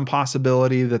is there some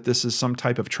possibility that this is some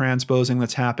type of transposing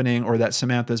that's happening, or that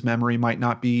Samantha's memory might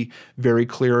not be very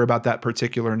clear about that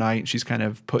particular night? She's kind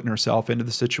of putting herself into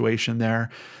the situation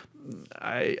there.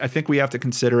 I think we have to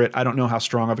consider it. I don't know how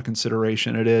strong of a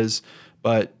consideration it is,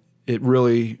 but it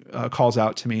really calls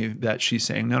out to me that she's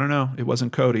saying, no, it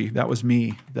wasn't Cody. That was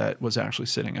me that was actually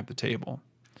sitting at the table.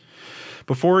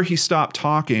 Before he stopped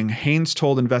talking, Haynes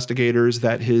told investigators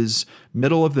that his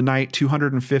middle-of-the-night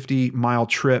 250-mile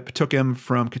trip took him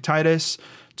from Kittitas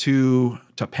to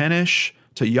Penish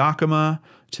to Yakima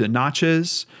to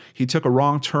Natchez. He took a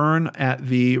wrong turn at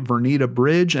the Vernita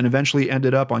Bridge and eventually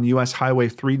ended up on U.S. Highway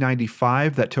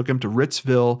 395 that took him to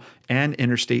Ritzville and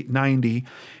Interstate 90.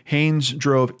 Haynes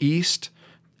drove east,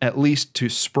 at least to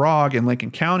Sprague in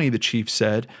Lincoln County, the chief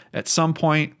said. At some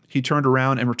point, he turned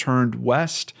around and returned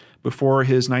west before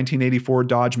his 1984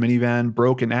 Dodge minivan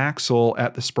broke an axle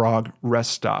at the Sprague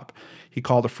rest stop. He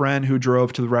called a friend who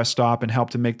drove to the rest stop and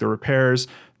helped him make the repairs,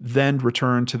 then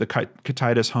returned to the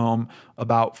Kittitas home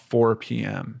about 4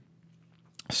 p.m.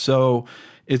 So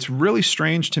it's really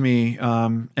strange to me,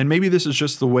 and maybe this is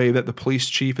just the way that the police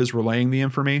chief is relaying the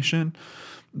information,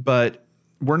 but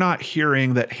we're not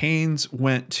hearing that Haynes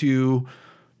went to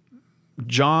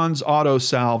John's Auto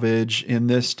Salvage in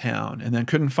this town and then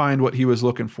couldn't find what he was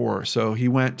looking for. So he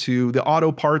went to the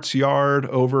auto parts yard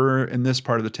over in this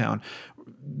part of the town.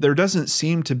 There doesn't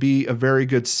seem to be a very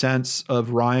good sense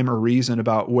of rhyme or reason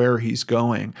about where he's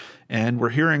going. And we're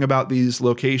hearing about these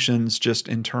locations just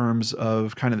in terms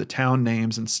of kind of the town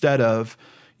names instead of,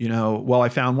 you know, well, I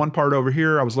found one part over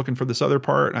here. I was looking for this other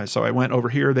part. So I went over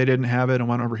here. They didn't have it. I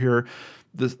went over here.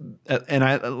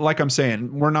 Like I'm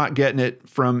saying, we're not getting it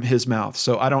from his mouth.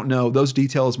 So I don't know. Those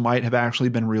details might have actually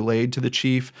been relayed to the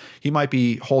chief. He might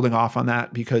be holding off on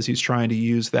that because he's trying to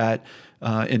use that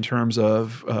in terms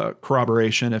of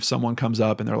corroboration. If someone comes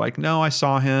up and they're like, no, I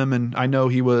saw him and I know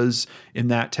he was in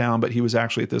that town, but he was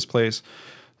actually at this place.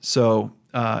 So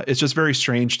it's just very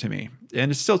strange to me.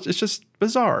 And it's just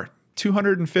bizarre.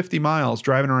 250 miles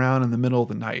driving around in the middle of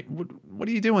the night. What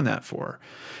are you doing that for?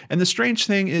 And the strange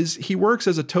thing is he works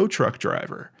as a tow truck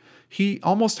driver. He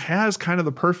almost has kind of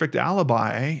the perfect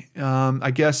alibi,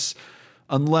 I guess,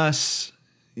 unless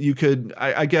you could,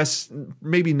 I guess,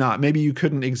 maybe not. Maybe you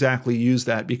couldn't exactly use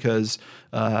that because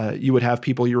you would have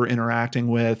people you were interacting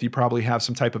with. You probably have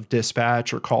some type of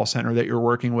dispatch or call center that you're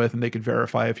working with and they could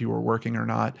verify if you were working or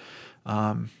not.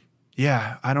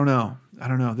 Yeah, I don't know.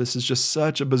 This is just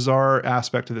such a bizarre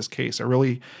aspect of this case. I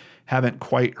really haven't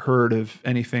quite heard of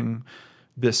anything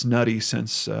this nutty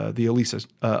since the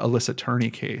Alyssa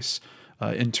Turney case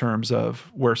in terms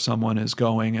of where someone is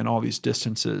going and all these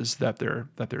distances that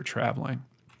they're traveling.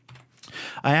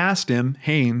 I asked him,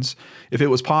 Haynes, if it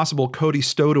was possible Cody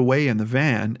stowed away in the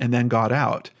van and then got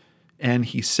out. And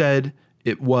he said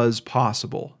it was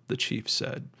possible, the chief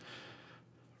said.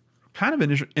 Kind of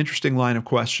an interesting line of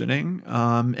questioning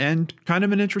and kind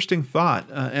of an interesting thought.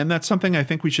 And that's something I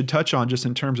think we should touch on just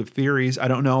in terms of theories. I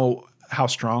don't know how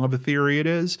strong of a theory it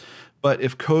is, but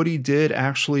if Cody did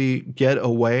actually get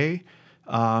away,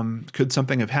 could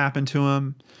something have happened to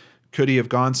him? Could he have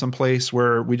gone someplace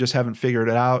where we just haven't figured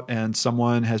it out and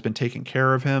someone has been taking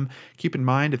care of him? Keep in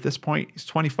mind, at this point, he's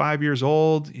 25 years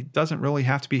old. He doesn't really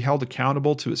have to be held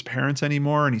accountable to his parents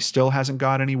anymore, and he still hasn't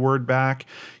got any word back.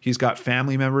 He's got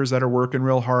family members that are working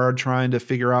real hard trying to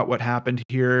figure out what happened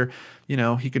here. You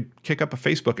know, he could kick up a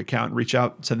Facebook account and reach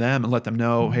out to them and let them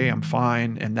know, hey, I'm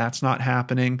fine, and that's not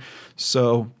happening.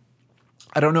 So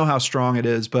I don't know how strong it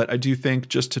is, but I do think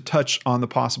just to touch on the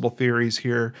possible theories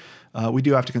here, we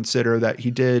do have to consider that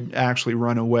he did actually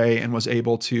run away and was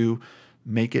able to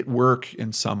make it work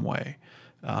in some way.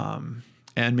 And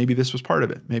maybe this was part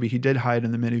of it. Maybe he did hide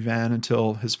in the minivan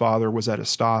until his father was at a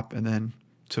stop and then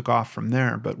took off from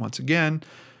there. But once again,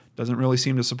 doesn't really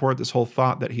seem to support this whole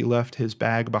thought that he left his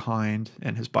bag behind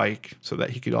and his bike so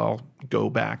that he could all go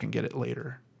back and get it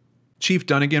later. Chief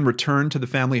Dunnigan returned to the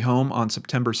family home on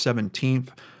September 17th,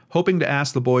 hoping to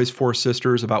ask the boys' 4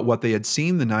 sisters about what they had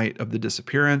seen the night of the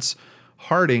disappearance.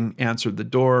 Harding answered the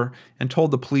door and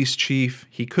told the police chief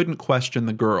he couldn't question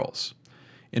the girls.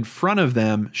 In front of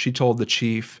them, she told the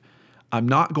chief, "I'm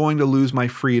not going to lose my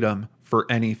freedom for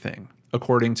anything,"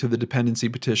 according to the dependency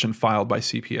petition filed by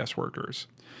CPS workers.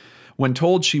 When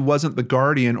told she wasn't the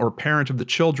guardian or parent of the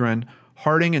children,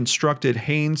 Harding instructed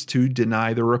Haynes to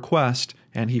deny the request,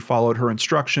 and he followed her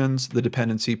instructions, the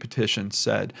dependency petition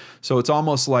said. So it's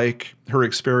almost like her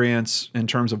experience in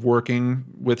terms of working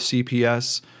with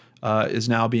CPS is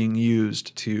now being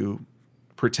used to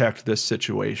protect this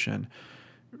situation.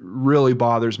 Really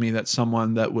bothers me that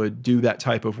someone that would do that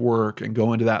type of work and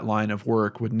go into that line of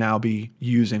work would now be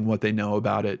using what they know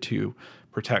about it to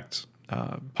protect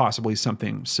possibly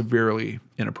something severely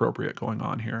inappropriate going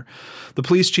on here. The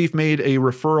police chief made a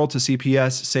referral to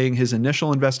CPS saying his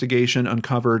initial investigation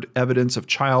uncovered evidence of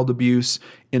child abuse,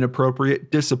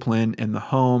 inappropriate discipline in the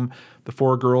home. The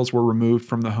 4 girls were removed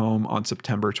from the home on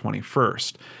September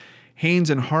 21st. Haynes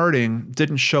and Harding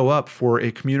didn't show up for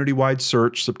a community-wide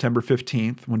search September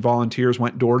 15th when volunteers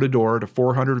went door to door to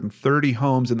 430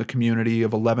 homes in the community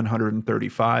of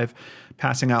 1,135,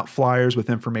 passing out flyers with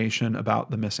information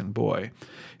about the missing boy.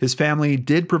 His family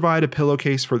did provide a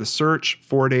pillowcase for the search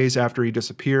 4 days after he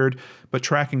disappeared, but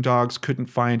tracking dogs couldn't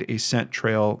find a scent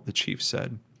trail, the chief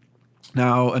said.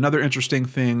 Now, another interesting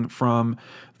thing from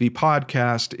the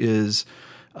podcast is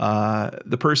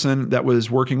the person that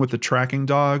was working with the tracking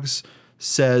dogs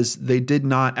says they did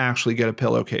not actually get a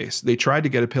pillowcase. They tried to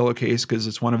get a pillowcase because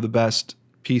it's one of the best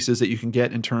pieces that you can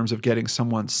get in terms of getting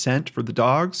someone's scent for the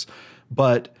dogs,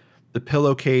 but the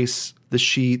pillowcase, the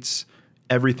sheets,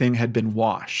 everything had been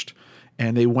washed.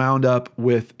 And they wound up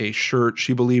with a shirt.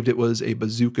 She believed it was a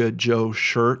Bazooka Joe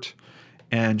shirt,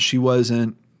 and she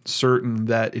wasn't certain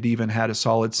that it even had a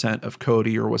solid scent of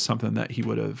Cody or was something that he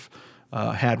would have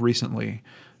had recently.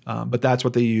 But that's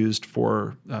what they used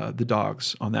for the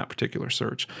dogs on that particular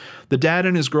search. The dad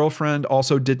and his girlfriend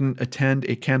also didn't attend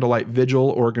a candlelight vigil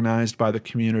organized by the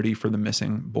community for the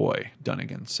missing boy,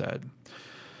 Dunnigan said.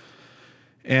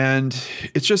 And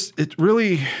it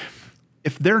really,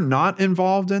 if they're not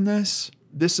involved in this,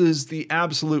 this is the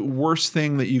absolute worst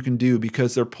thing that you can do,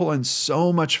 because they're pulling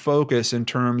so much focus in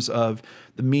terms of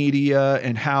the media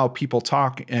and how people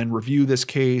talk and review this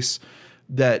case,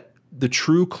 that the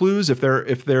true clues, if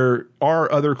there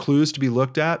are other clues to be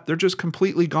looked at, they're just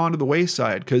completely gone to the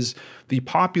wayside, because the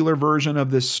popular version of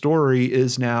this story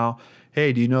is now,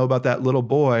 hey, do you know about that little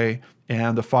boy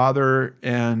and the father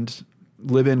and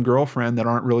live-in girlfriend that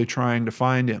aren't really trying to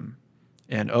find him?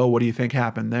 And, oh, what do you think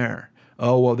happened there?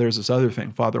 Oh, well, there's this other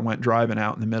thing. Father went driving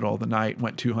out in the middle of the night,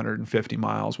 went 250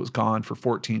 miles, was gone for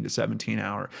 14 to 17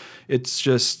 hours. It's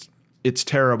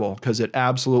terrible, because it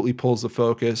absolutely pulls the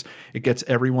focus. It gets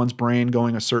everyone's brain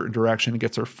going a certain direction. It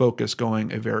gets our focus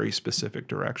going a very specific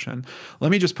direction.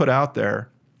 Let me just put out there,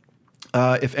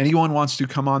 if anyone wants to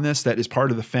come on this, that is part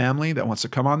of the family, that wants to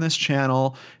come on this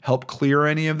channel, help clear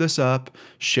any of this up,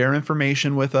 share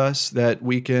information with us that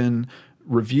we can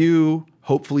review,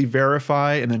 hopefully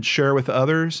verify, and then share with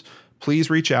others, please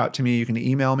reach out to me. You can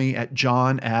email me at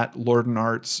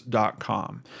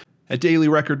john@lordenarts.com. At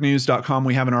dailyrecordnews.com,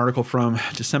 we have an article from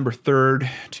December 3rd,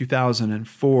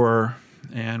 2004,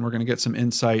 and we're going to get some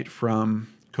insight from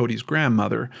Cody's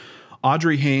grandmother.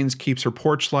 Audrey Haynes keeps her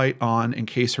porch light on in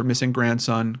case her missing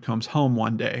grandson comes home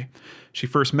one day. She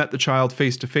first met the child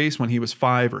face-to-face when he was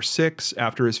 5 or 6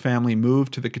 after his family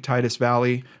moved to the Kittitas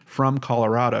Valley from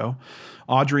Colorado.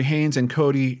 Audrey Haynes and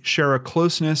Cody share a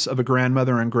closeness of a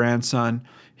grandmother and grandson.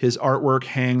 His artwork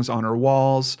hangs on her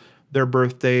walls. Their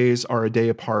birthdays are a day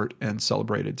apart and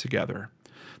celebrated together.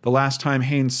 The last time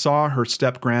Haynes saw her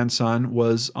step-grandson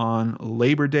was on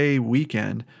Labor Day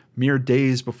weekend, mere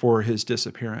days before his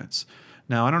disappearance.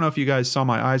 Now, I don't know if you guys saw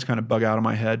my eyes kind of bug out of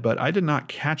my head, but I did not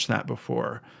catch that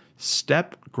before.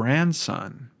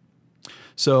 Step-grandson.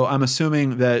 So I'm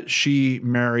assuming that she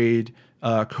married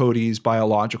Cody's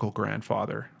biological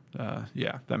grandfather.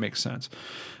 Yeah, that makes sense.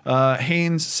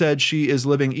 Haynes said she is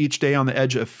living each day on the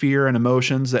edge of fear and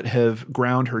emotions that have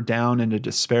ground her down into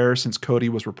despair since Cody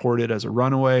was reported as a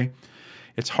runaway.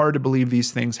 It's hard to believe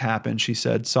these things happen, she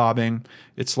said, sobbing.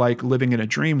 It's like living in a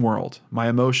dream world. My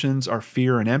emotions are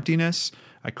fear and emptiness.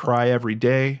 I cry every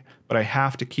day, but I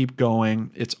have to keep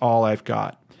going. It's all I've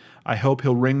got. I hope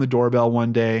he'll ring the doorbell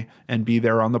one day and be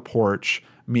there on the porch.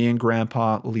 Me and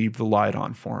Grandpa leave the light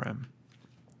on for him.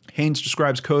 Haynes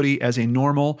describes Cody as a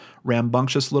normal,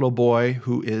 rambunctious little boy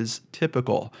who is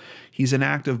typical. He's an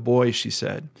active boy, she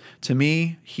said. To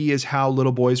me, he is how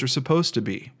little boys are supposed to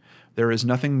be. There is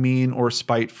nothing mean or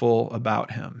spiteful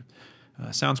about him.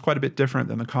 Sounds quite a bit different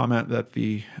than the comment that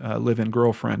the live-in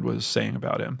girlfriend was saying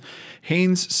about him.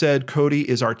 Haynes said Cody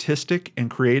is artistic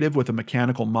and creative with a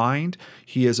mechanical mind.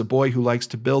 He is a boy who likes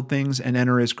to build things and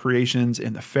enter his creations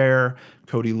in the fair.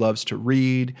 Cody loves to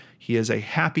read. He is a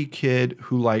happy kid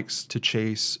who likes to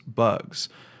chase bugs.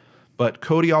 But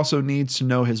Cody also needs to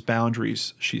know his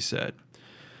boundaries, she said.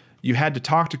 You had to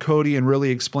talk to Cody and really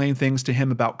explain things to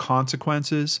him about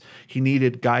consequences. He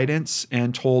needed guidance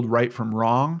and told right from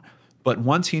wrong. But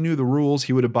once he knew the rules,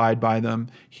 he would abide by them.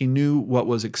 He knew what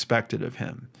was expected of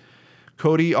him.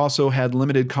 Cody also had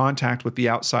limited contact with the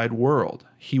outside world.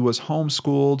 He was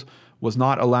homeschooled, was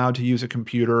not allowed to use a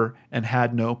computer, and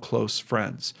had no close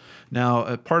friends. Now,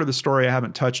 a part of the story I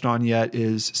haven't touched on yet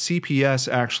is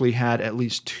CPS actually had at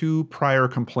least 2 prior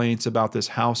complaints about this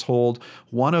household.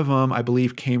 One of them, I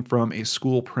believe, came from a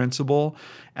school principal.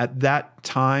 At that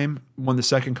time, when the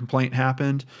second complaint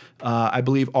happened, I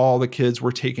believe all the kids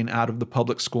were taken out of the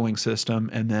public schooling system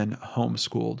and then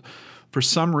homeschooled. For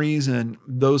some reason,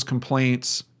 those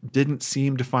complaints didn't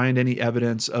seem to find any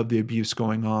evidence of the abuse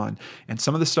going on. And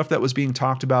some of the stuff that was being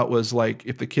talked about was like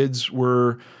if the kids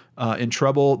were in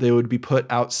trouble, they would be put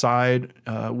outside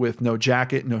with no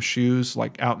jacket, no shoes,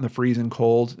 like out in the freezing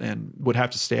cold, and would have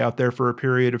to stay out there for a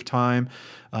period of time.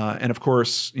 And of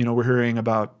course, you know, we're hearing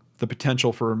about the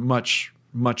potential for much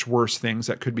worse things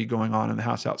that could be going on in the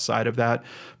house outside of that.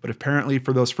 But apparently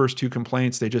for those first two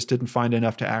complaints, they just didn't find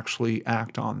enough to actually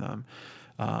act on them.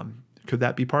 Could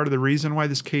that be part of the reason why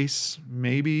this case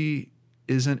maybe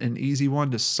isn't an easy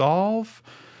one to solve?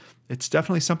 It's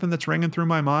definitely something that's ringing through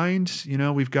my mind. You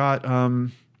know, we've got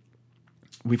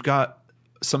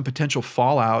some potential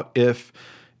fallout if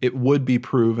it would be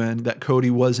proven that Cody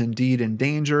was indeed in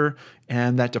danger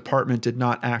and that department did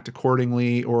not act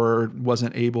accordingly or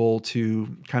wasn't able to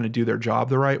kind of do their job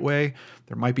the right way.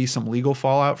 There might be some legal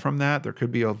fallout from that. There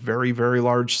could be a very, very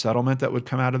large settlement that would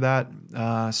come out of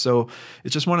that. So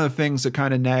it's just one of the things that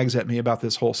kind of nags at me about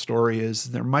this whole story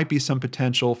is there might be some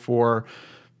potential for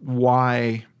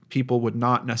why people would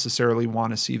not necessarily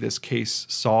want to see this case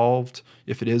solved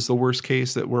if it is the worst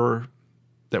case that we're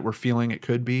feeling it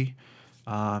could be.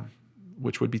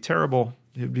 Which would be terrible.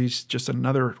 It would be just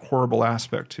another horrible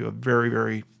aspect to a very,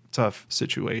 very tough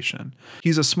situation.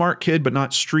 He's a smart kid, but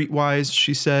not streetwise,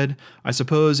 she said. I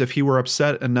suppose if he were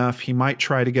upset enough, he might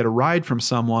try to get a ride from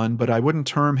someone, but I wouldn't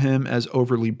term him as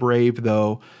overly brave,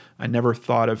 though. I never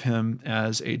thought of him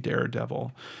as a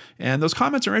daredevil. And those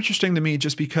comments are interesting to me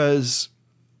just because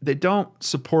they don't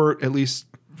support, at least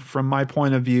from my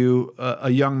point of view, a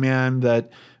young man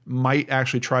that might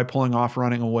actually try pulling off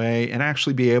running away and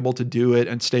actually be able to do it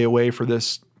and stay away for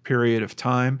this period of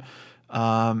time.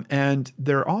 And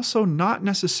they're also not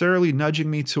necessarily nudging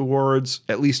me towards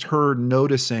at least her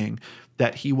noticing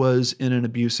that he was in an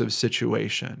abusive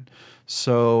situation.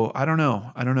 So I don't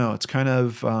know. It's kind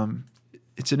of,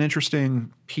 it's an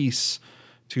interesting piece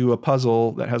to a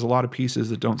puzzle that has a lot of pieces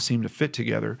that don't seem to fit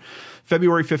together.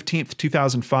 February 15th,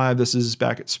 2005, this is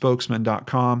back at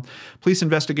spokesman.com. Police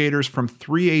investigators from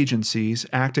 3 agencies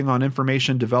acting on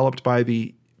information developed by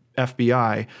the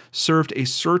FBI served a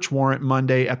search warrant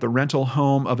Monday at the rental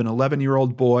home of an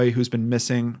 11-year-old boy who's been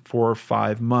missing for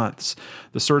 5 months.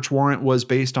 The search warrant was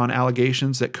based on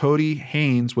allegations that Cody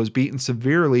Haynes was beaten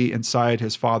severely inside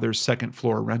his father's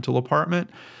second-floor rental apartment.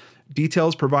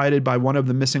 Details provided by one of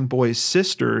the missing boy's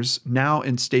sisters, now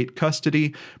in state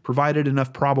custody, provided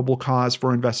enough probable cause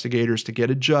for investigators to get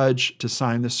a judge to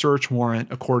sign the search warrant,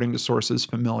 according to sources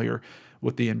familiar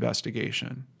with the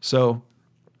investigation. So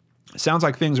it sounds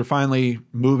like things are finally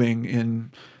moving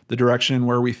in the direction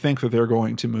where we think that they're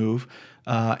going to move,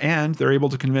 and they're able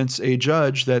to convince a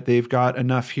judge that they've got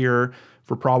enough here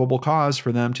for probable cause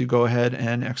for them to go ahead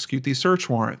and execute these search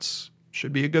warrants.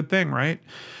 Should be a good thing, right?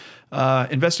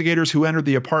 Investigators who entered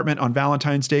the apartment on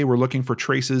Valentine's Day were looking for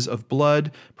traces of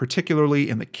blood, particularly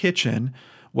in the kitchen.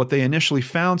 What they initially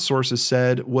found, sources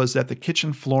said, was that the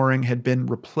kitchen flooring had been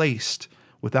replaced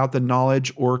without the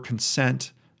knowledge or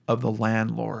consent of the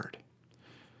landlord.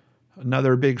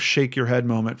 Another big shake your head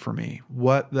moment for me.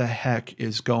 What the heck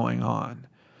is going on?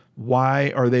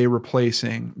 Why are they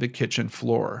replacing the kitchen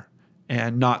floor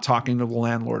and not talking to the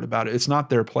landlord about it? It's not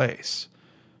their place.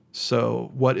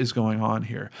 So what is going on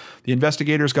here? The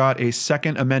investigators got a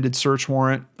second amended search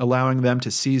warrant, allowing them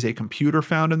to seize a computer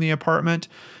found in the apartment.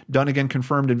 Dunnigan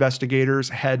confirmed investigators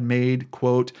had made,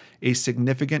 quote, a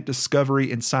significant discovery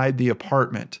inside the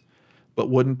apartment, but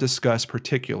wouldn't discuss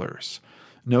particulars.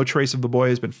 No trace of the boy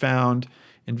has been found.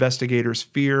 Investigators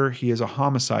fear he is a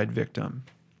homicide victim.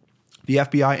 The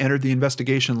FBI entered the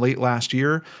investigation late last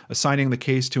year, assigning the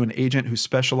case to an agent who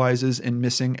specializes in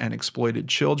missing and exploited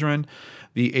children.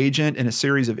 The agent, in a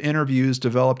series of interviews,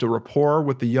 developed a rapport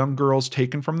with the young girls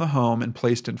taken from the home and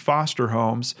placed in foster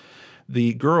homes.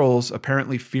 The girls,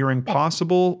 apparently fearing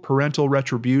possible parental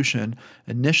retribution,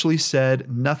 initially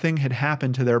said nothing had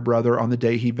happened to their brother on the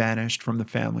day he vanished from the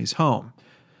family's home.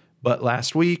 But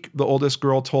last week, the oldest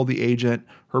girl told the agent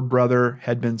her brother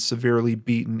had been severely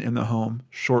beaten in the home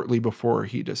shortly before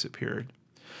he disappeared.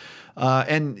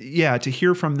 And yeah, to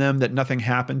hear from them that nothing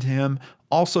happened to him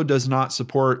also does not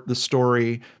support the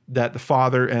story that the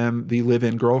father and the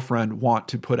live-in girlfriend want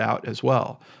to put out as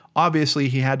well. Obviously,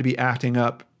 he had to be acting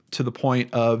up to the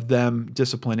point of them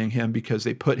disciplining him because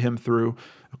they put him through,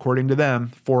 according to them,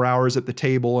 4 hours at the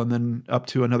table and then up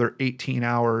to another 18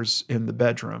 hours in the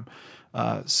bedroom.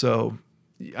 So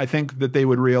I think that they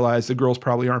would realize the girls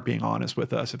probably aren't being honest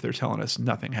with us if they're telling us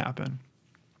nothing happened.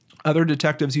 Other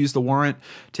detectives used the warrant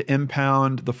to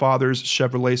impound the father's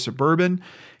Chevrolet Suburban.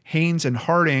 Haynes and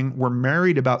Harding were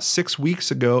married about 6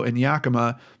 weeks ago in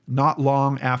Yakima, not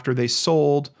long after they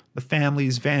sold the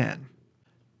family's van.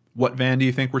 What van do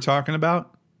you think we're talking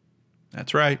about?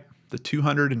 That's right, the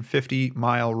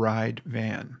 250-mile ride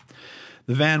van.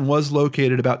 The van was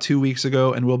located about 2 weeks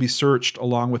ago and will be searched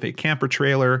along with a camper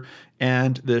trailer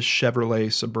and this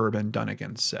Chevrolet Suburban,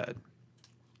 Dunnigan said.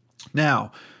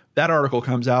 Now, that article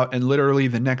comes out, and literally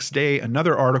the next day,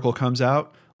 another article comes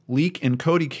out. Leak in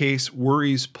Cody case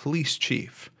worries police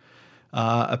chief.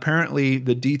 Apparently,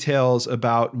 the details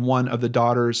about one of the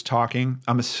daughters talking,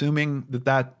 I'm assuming that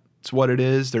that's what it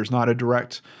is. There's not a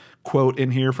direct quote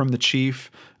in here from the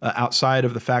chief outside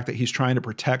of the fact that he's trying to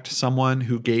protect someone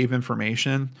who gave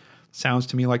information. Sounds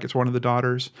to me like it's one of the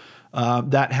daughters.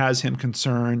 That has him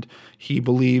concerned. He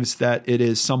believes that it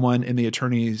is someone in the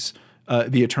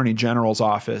Attorney General's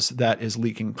office that is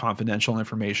leaking confidential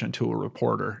information to a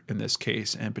reporter in this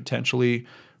case and potentially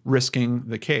risking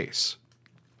the case.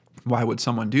 Why would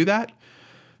someone do that?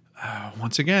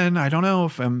 Once again, I don't know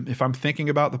if I'm thinking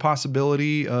about the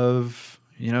possibility of,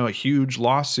 a huge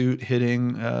lawsuit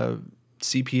hitting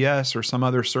CPS or some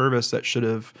other service that should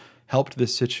have helped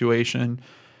this situation.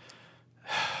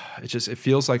 It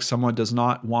feels like someone does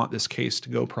not want this case to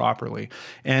go properly.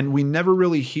 And we never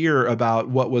really hear about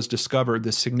what was discovered,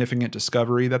 this significant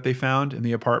discovery that they found in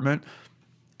the apartment.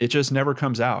 It just never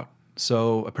comes out.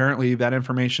 So apparently that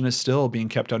information is still being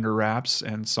kept under wraps,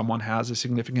 and someone has a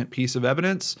significant piece of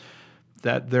evidence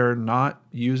that they're not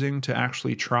using to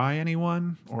actually try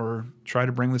anyone or try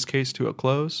to bring this case to a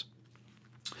close.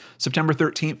 September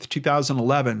 13th,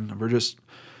 2011, we're just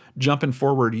jumping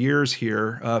forward years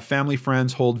here. Family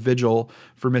friends hold vigil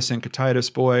for missing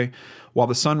Kittitas boy. While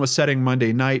the sun was setting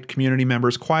Monday night, community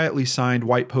members quietly signed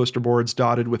white poster boards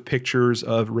dotted with pictures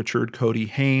of Richard Cody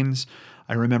Haynes.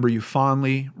 I remember you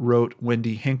fondly, wrote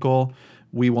Wendy Hinkle.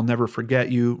 We will never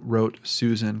forget you, wrote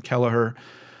Susan Kelleher.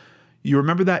 You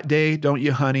remember that day, don't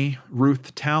you, honey?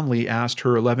 Ruth Townley asked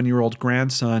her 11-year-old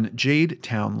grandson, Jade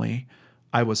Townley.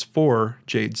 I was 4,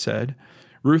 Jade said.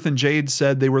 Ruth and Jade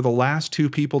said they were the last 2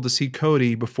 people to see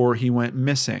Cody before he went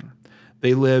missing.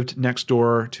 They lived next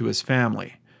door to his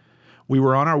family. We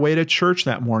were on our way to church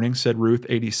that morning, said Ruth,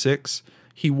 86.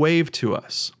 He waved to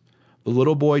us. The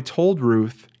little boy told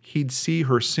Ruth he'd see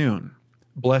her soon.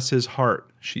 Bless his heart,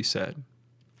 she said.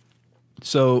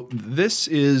 So this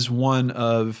is one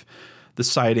of the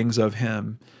sightings of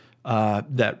him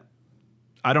that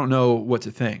I don't know what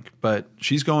to think, but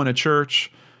she's going to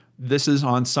church. This is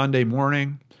on Sunday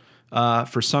morning.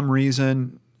 For some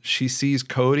reason, she sees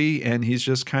Cody and he's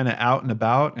just kind of out and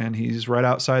about, and he's right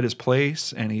outside his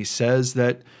place, and he says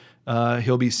that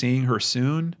he'll be seeing her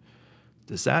soon.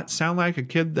 Does that sound like a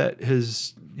kid that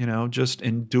has, just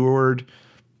endured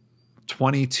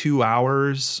 22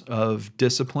 hours of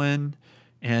discipline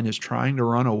and is trying to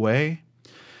run away?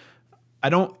 I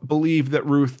don't believe that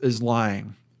Ruth is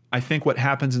lying. I think what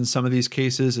happens in some of these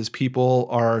cases is people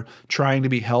are trying to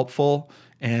be helpful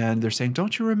and they're saying,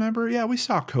 don't you remember? Yeah, we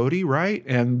saw Cody, right?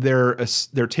 And they're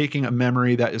taking a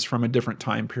memory that is from a different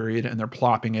time period and they're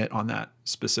plopping it on that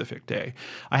specific day.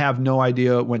 I have no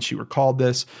idea when she recalled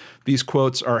this. These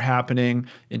quotes are happening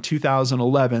in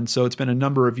 2011, so it's been a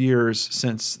number of years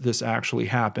since this actually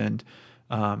happened.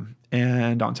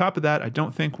 And on top of that, I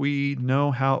don't think we know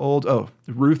how old. Oh,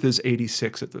 Ruth is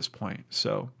 86 at this point.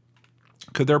 So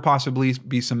could there possibly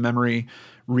be some memory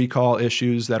recall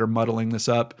issues that are muddling this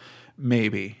up?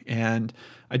 Maybe. And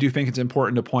I do think it's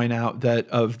important to point out that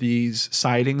of these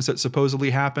sightings that supposedly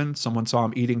happened, someone saw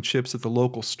him eating chips at the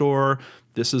local store.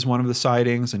 This is one of the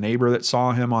sightings, a neighbor that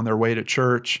saw him on their way to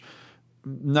church.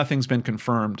 Nothing's been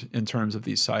confirmed in terms of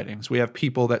these sightings. We have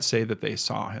people that say that they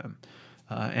saw him.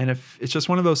 And if it's just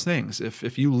one of those things,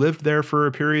 if you lived there for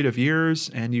a period of years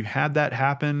and you had that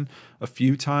happen a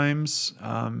few times,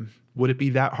 would it be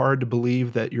that hard to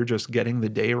believe that you're just getting the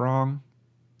day wrong?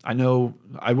 I know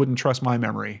I wouldn't trust my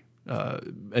memory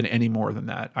any more than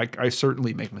that. I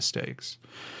certainly make mistakes.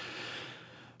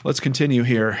 Let's continue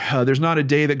here. There's not a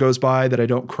day that goes by that I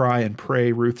don't cry and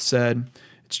pray, Ruth said.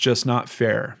 It's just not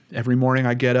fair. Every morning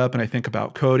I get up and I think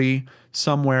about Cody.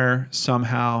 Somewhere,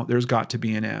 somehow, there's got to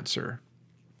be an answer.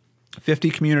 50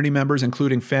 community members,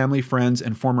 including family, friends,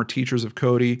 and former teachers of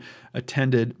Cody,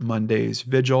 attended Monday's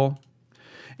vigil.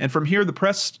 And from here, the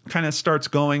press kind of starts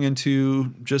going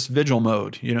into just vigil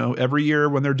mode, every year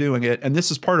when they're doing it. And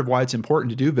this is part of why it's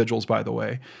important to do vigils, by the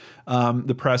way.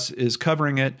 The press is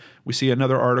covering it. We see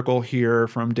another article here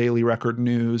from Daily Record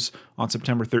News on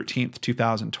September 13th,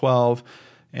 2012.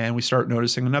 And we start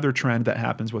noticing another trend that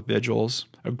happens with vigils.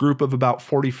 A group of about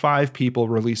 45 people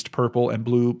released purple and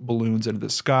blue balloons into the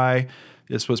sky.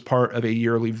 This was part of a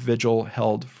yearly vigil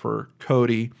held for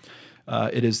Cody.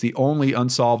 It is the only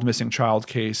unsolved missing child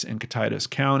case in Kittitas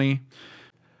County.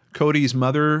 Cody's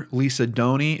mother, Lisa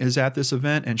Doney, is at this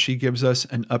event, and she gives us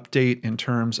an update in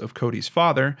terms of Cody's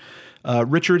father.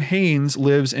 Richard Haynes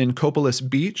lives in Copalis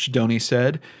Beach, Doney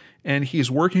said, and he's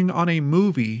working on a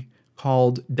movie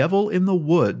called Devil in the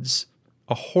Woods,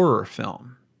 a horror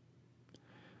film.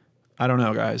 I don't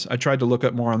know, guys. I tried to look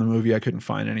up more on the movie. I couldn't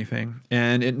find anything.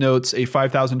 And it notes a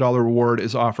 $5,000 reward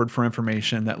is offered for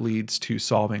information that leads to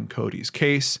solving Cody's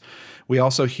case. We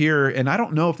also hear, and I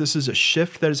don't know if this is a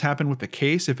shift that has happened with the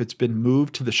case, if it's been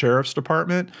moved to the sheriff's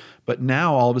department, but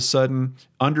now all of a sudden,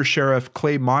 Under Sheriff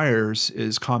Clay Myers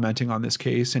is commenting on this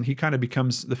case, and he kind of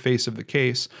becomes the face of the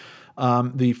case.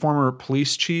 The former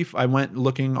police chief, I went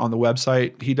looking on the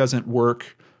website. He doesn't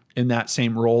work in that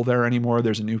same role there anymore.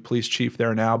 There's a new police chief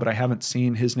there now, but I haven't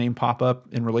seen his name pop up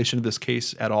in relation to this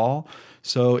case at all.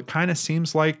 So it kind of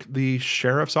seems like the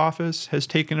sheriff's office has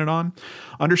taken it on.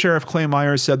 Under Sheriff Clay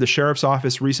Myers said the sheriff's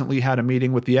office recently had a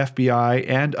meeting with the FBI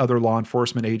and other law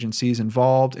enforcement agencies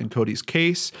involved in Cody's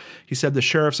case. He said the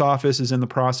sheriff's office is in the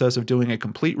process of doing a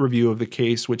complete review of the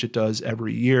case, which it does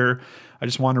every year. I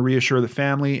just want to reassure the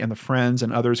family and the friends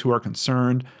and others who are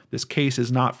concerned, this case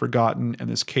is not forgotten and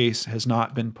this case has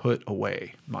not been put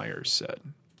away, Myers said.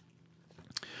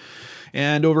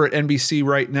 And over at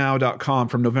NBCRightNow.com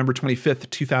from November 25th,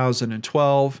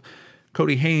 2012,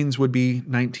 Cody Haynes would be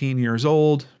 19 years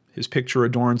old. His picture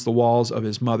adorns the walls of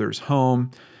his mother's home.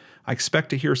 I expect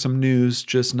to hear some news,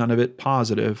 just none of it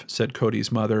positive, said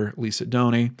Cody's mother, Lisa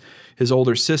Doney. His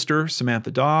older sister,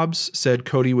 Samantha Dobbs, said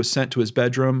Cody was sent to his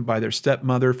bedroom by their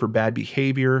stepmother for bad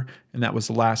behavior, and that was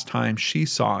the last time she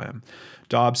saw him.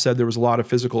 Dobbs said there was a lot of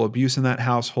physical abuse in that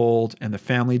household, and the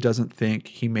family doesn't think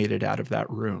he made it out of that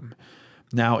room.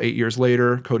 Now, 8 years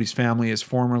later, Cody's family is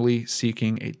formally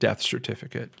seeking a death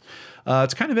certificate.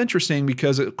 It's kind of interesting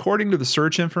because according to the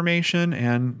search information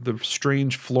and the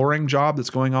strange flooring job that's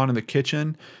going on in the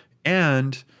kitchen,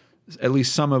 and at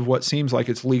least some of what seems like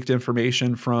it's leaked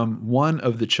information from one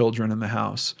of the children in the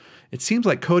house, it seems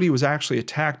like Cody was actually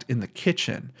attacked in the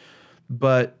kitchen.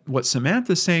 But what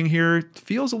Samantha's saying here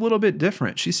feels a little bit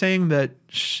different. She's saying that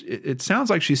it sounds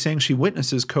like she's saying she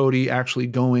witnesses Cody actually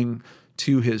going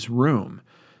to his room.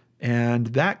 And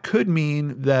that could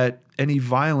mean that any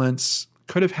violence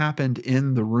could have happened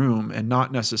in the room and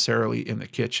not necessarily in the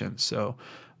kitchen. So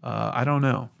I don't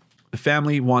know. The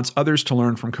family wants others to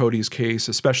learn from Cody's case,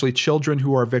 especially children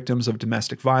who are victims of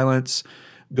domestic violence.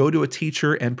 Go to a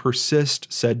teacher and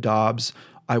persist, said Dobbs.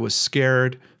 I was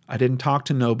scared. I didn't talk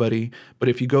to nobody. But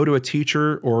if you go to a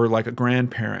teacher or like a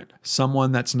grandparent,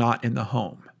 someone that's not in the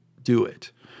home, do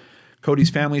it.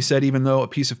 Cody's family said even though a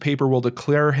piece of paper will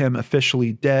declare him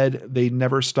officially dead, they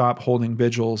never stop holding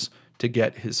vigils to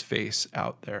get his face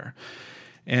out there.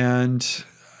 And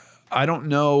I don't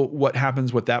know what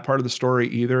happens with that part of the story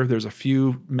either. There's a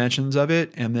few mentions of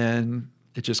it, and then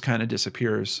it just kind of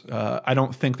disappears. I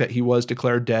don't think that he was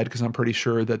declared dead because I'm pretty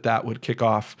sure that that would kick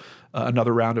off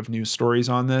another round of news stories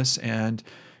on this. And,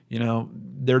 you know,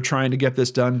 they're trying to get this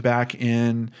done back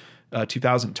in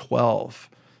 2012.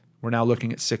 We're now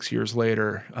looking at 6 years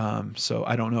later, so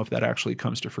I don't know if that actually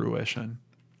comes to fruition.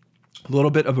 A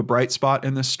little bit of a bright spot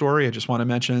in this story, I just want to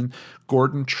mention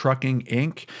Gordon Trucking,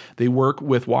 Inc. They work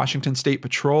with Washington State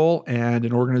Patrol and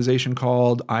an organization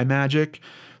called iMagic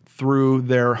through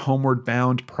their Homeward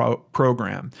Bound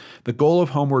program. The goal of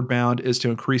Homeward Bound is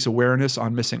to increase awareness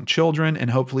on missing children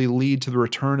and hopefully lead to the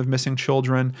return of missing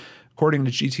children. According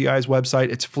to GTI's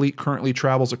website, its fleet currently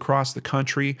travels across the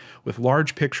country with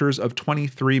large pictures of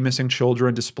 23 missing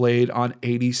children displayed on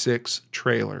 86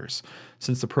 trailers.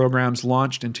 Since the program's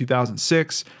launched in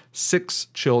 2006, 6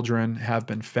 children have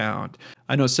been found.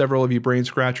 I know several of you brain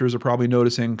scratchers are probably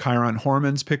noticing Kyron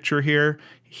Horman's picture here.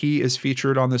 He is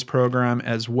featured on this program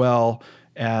as well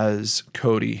as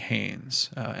Cody Haynes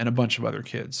and a bunch of other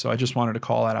kids. So I just wanted to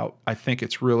call that out. I think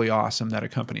it's really awesome that a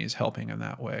company is helping in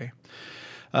that way.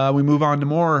 We move on to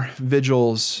more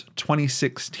vigils.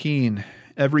 2016.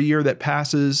 Every year that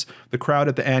passes, the crowd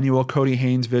at the annual Cody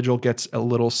Haynes Vigil gets a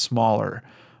little smaller.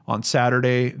 On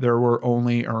Saturday, there were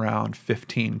only around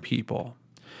 15 people.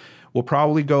 We'll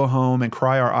probably go home and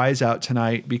cry our eyes out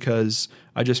tonight because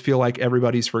I just feel like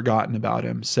everybody's forgotten about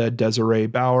him, said Desiree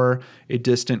Bauer, a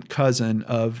distant cousin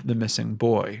of the missing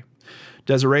boy.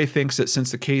 Desiree thinks that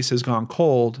since the case has gone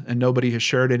cold and nobody has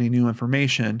shared any new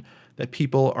information, that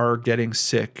people are getting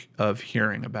sick of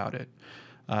hearing about it.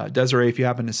 Desiree, if you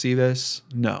happen to see this,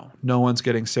 no one's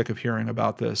getting sick of hearing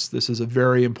about this. This is a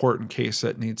very important case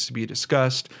that needs to be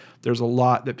discussed. There's a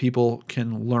lot that people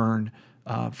can learn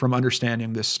from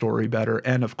understanding this story better.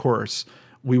 And of course,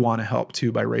 we want to help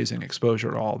too by raising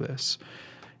exposure to all this.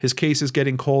 His case is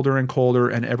getting colder and colder,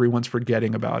 and everyone's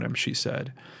forgetting about him, she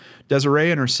said.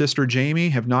 Desiree and her sister Jamie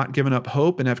have not given up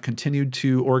hope and have continued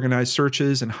to organize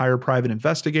searches and hire private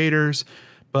investigators,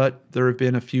 but there have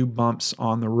been a few bumps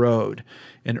on the road.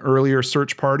 An earlier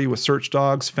search party with search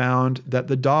dogs found that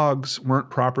the dogs weren't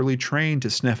properly trained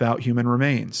to sniff out human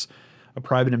remains. A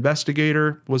private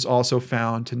investigator was also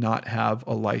found to not have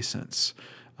a license.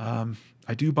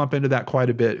 I do bump into that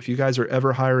quite a bit. If you guys are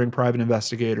ever hiring private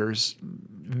investigators,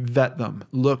 vet them,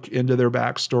 look into their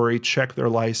backstory, check their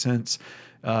license,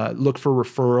 look for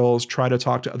referrals, try to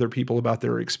talk to other people about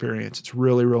their experience. It's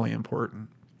really, really important.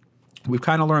 We've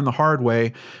kind of learned the hard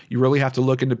way. You really have to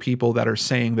look into people that are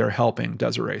saying they're helping,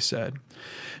 Desiree said.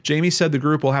 Jamie said the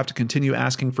group will have to continue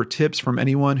asking for tips from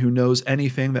anyone who knows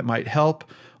anything that might help.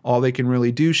 All they can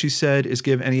really do, she said, is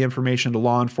give any information to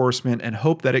law enforcement and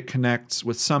hope that it connects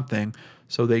with something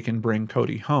so they can bring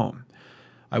Cody home.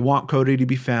 I want Cody to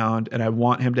be found, and I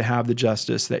want him to have the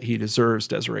justice that he deserves,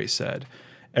 Desiree said.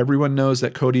 Everyone knows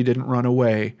that Cody didn't run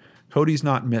away. Cody's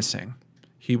not missing.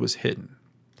 He was hidden.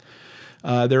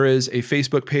 There is a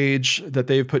Facebook page that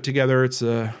they've put together. It's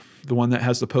the one that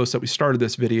has the post that we started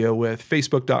this video with,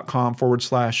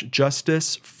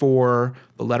 facebook.com/justice for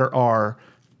the letter R,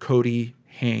 Cody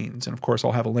Haynes. And of course,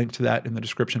 I'll have a link to that in the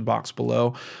description box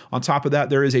below. On top of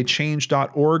that, there is a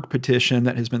change.org petition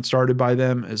that has been started by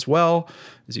them as well.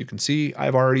 As you can see,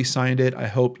 I've already signed it. I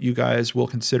hope you guys will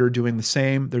consider doing the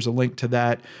same. There's a link to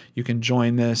that. You can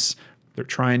join this. They're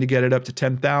trying to get it up to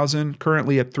 10,000,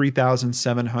 currently at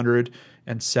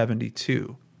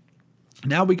 3,772.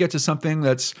 Now we get to something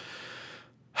that's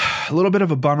a little bit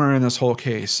of a bummer in this whole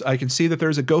case. I can see that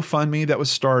there's a GoFundMe that was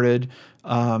started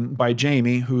by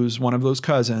Jamie, who's one of those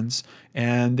cousins,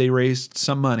 and they raised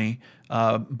some money,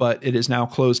 but it is now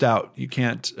closed out. You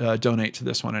can't donate to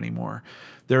this one anymore.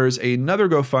 There's another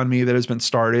GoFundMe that has been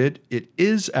started. It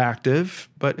is active,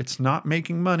 but it's not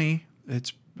making money.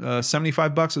 It's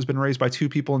 $75 has been raised by 2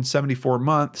 people in 74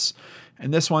 months,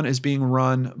 and this one is being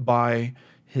run by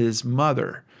his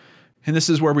mother. And this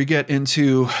is where we get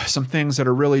into some things that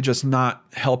are really just not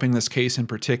helping this case in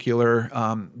particular.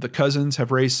 The cousins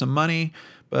have raised some money,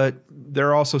 but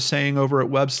they're also saying over at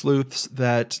Web Sleuths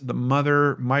that the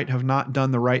mother might have not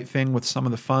done the right thing with some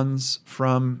of the funds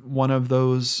from one of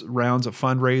those rounds of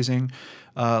fundraising.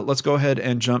 Let's go ahead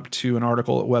and jump to an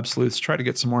article at Web Sleuths, try to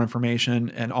get some more information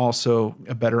and also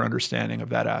a better understanding of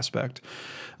that aspect.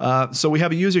 So we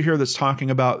have a user here that's talking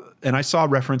about, and I saw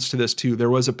reference to this too, there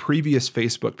was a previous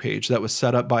Facebook page that was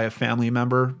set up by a family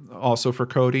member, also for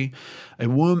Cody. A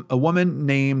woman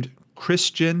named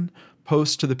Christian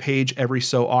posts to the page every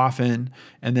so often,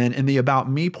 and then in the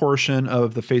About Me portion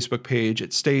of the Facebook page,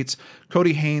 it states,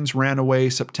 Cody Haynes ran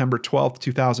away September 12th,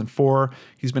 2004.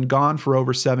 He's been gone for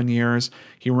over 7 years.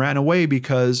 He ran away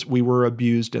because we were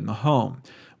abused in the home.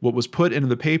 What was put into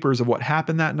the papers of what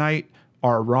happened that night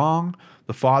are wrong.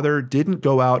 The father didn't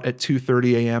go out at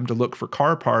 2:30 a.m. to look for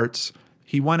car parts.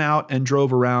 He went out and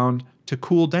drove around to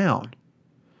cool down.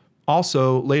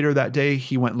 Also, later that day,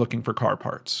 he went looking for car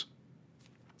parts.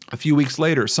 A few weeks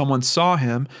later, someone saw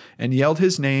him and yelled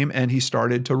his name, and he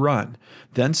started to run.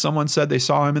 Then someone said they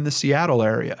saw him in the Seattle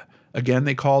area. Again,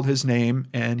 they called his name,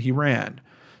 and he ran.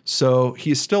 So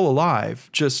he's still alive,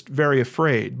 just very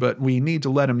afraid, but we need to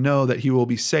let him know that he will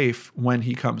be safe when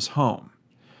he comes home.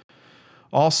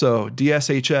 Also,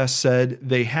 DSHS said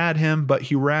they had him, but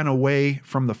he ran away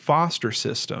from the foster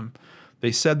system.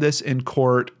 They said this in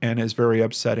court and is very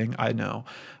upsetting, I know.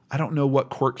 I don't know what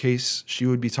court case she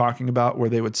would be talking about where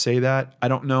they would say that. I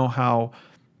don't know how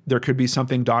there could be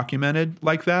something documented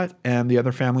like that and the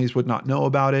other families would not know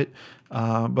about it.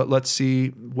 But let's see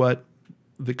what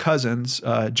the cousins,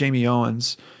 Jamie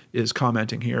Owens, is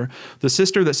commenting here. The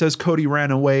sister that says Cody ran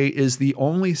away is the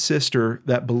only sister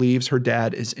that believes her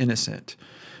dad is innocent.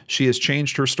 She has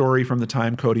changed her story from the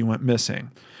time Cody went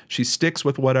missing. She sticks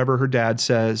with whatever her dad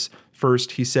says.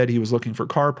 First, he said he was looking for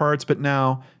car parts, but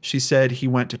now she said he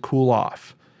went to cool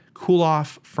off. Cool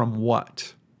off from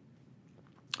what?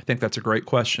 I think that's a great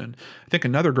question. I think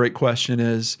another great question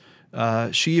is,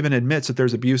 she even admits that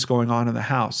there's abuse going on in the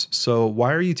house. So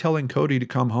why are you telling Cody to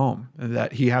come home and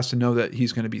that he has to know that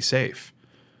he's going to be safe?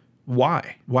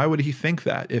 Why? Why would he think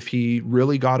that if he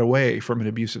really got away from an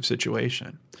abusive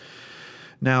situation?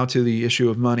 Now to the issue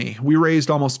of money. We raised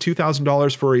almost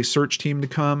 $2,000 for a search team to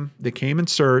come. They came and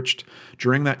searched.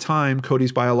 During that time,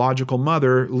 Cody's biological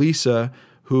mother, Lisa,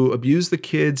 who abused the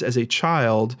kids as a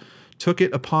child, took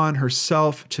it upon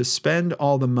herself to spend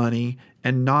all the money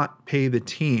and not pay the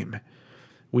team.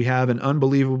 We have an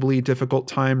unbelievably difficult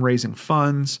time raising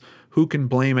funds. who can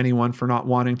blame anyone for not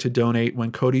wanting to donate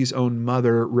when Cody's own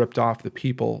mother ripped off the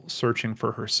people searching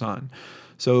for her son?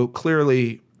 So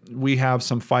clearly we have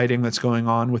some fighting that's going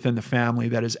on within the family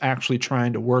that is actually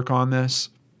trying to work on this.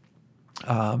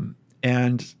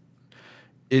 And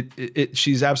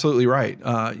she's absolutely right.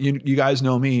 You guys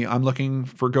know me. I'm looking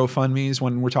for GoFundMes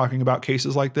when we're talking about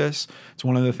cases like this. It's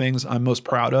one of the things I'm most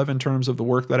proud of in terms of the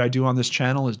work that I do on this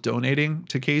channel is donating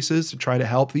to cases to try to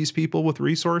help these people with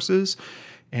resources.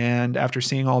 And after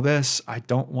seeing all this, I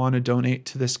don't want to donate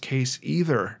to this case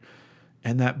either.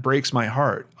 And that breaks my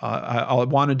heart. I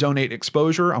want to donate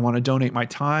exposure. I want to donate my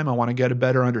time. I want to get a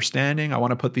better understanding. I want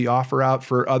to put the offer out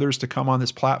for others to come on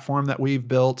this platform that we've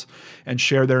built and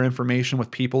share their information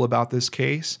with people about this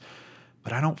case.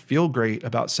 But I don't feel great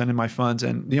about sending my funds.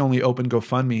 And the only open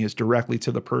GoFundMe is directly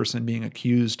to the person being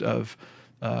accused of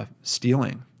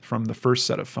stealing from the first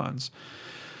set of funds.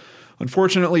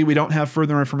 Unfortunately, we don't have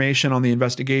further information on the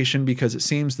investigation because it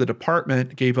seems the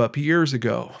department gave up years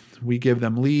ago. We give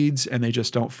them leads and they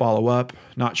just don't follow up.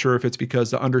 Not sure if it's because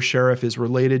the undersheriff is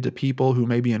related to people who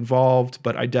may be involved,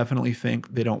 but I definitely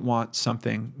think they don't want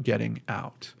something getting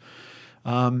out.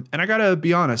 And I gotta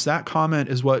be honest, that comment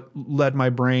is what led my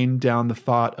brain down the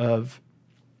thought of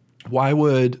why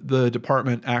would the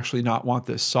department actually not want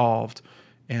this solved?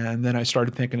 And then I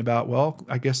started thinking about, well,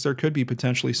 I guess there could be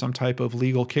potentially some type of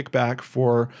legal kickback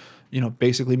for,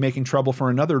 basically making trouble for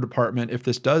another department if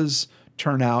this does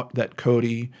turn out that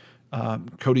Cody's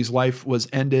life was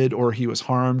ended or he was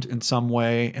harmed in some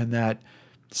way, and that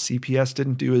CPS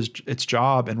didn't do its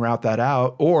job and route that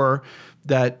out, or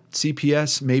that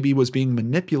CPS maybe was being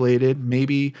manipulated.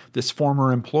 Maybe this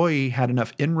former employee had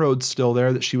enough inroads still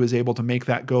there that she was able to make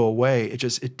that go away.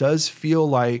 It does feel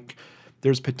like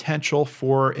there's potential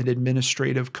for an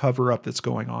administrative cover-up that's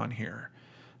going on here.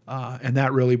 And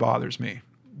that really bothers me.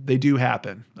 They do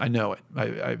happen. I know it.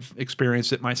 I've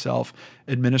experienced it myself.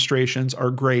 Administrations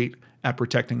are great at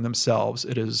protecting themselves.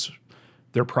 It is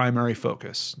their primary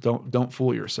focus. Don't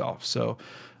fool yourself. So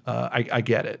I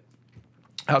get it.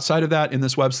 Outside of that, in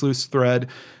this Web Sleuths thread,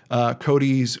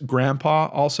 Cody's grandpa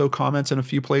also comments in a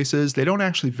few places. They don't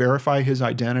actually verify his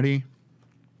identity,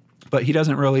 but he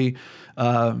doesn't really,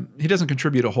 he doesn't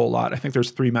contribute a whole lot. I think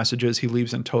there's 3 messages he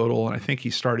leaves in total, and I think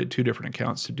he started 2 different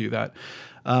accounts to do that.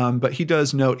 But he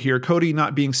does note here, Cody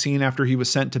not being seen after he was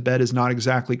sent to bed is not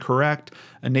exactly correct.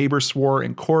 A neighbor swore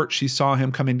in court she saw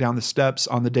him coming down the steps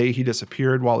on the day he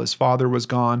disappeared while his father was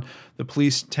gone. The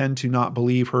police tend to not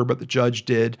believe her, but the judge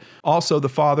did. Also, the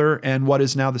father and what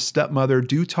is now the stepmother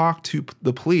do talk to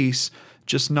the police,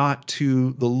 just not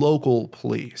to the local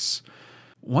police.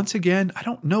 Once again, I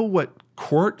don't know what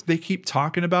court they keep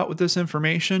talking about with this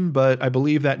information, but I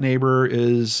believe that neighbor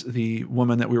is the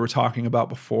woman that we were talking about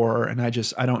before. And I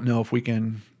don't know if we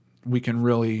can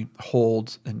really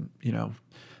hold, and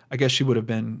I guess she would have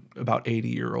been about an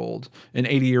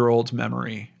 80-year-old's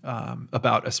memory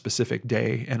about a specific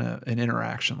day and an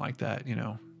interaction like that.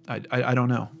 I don't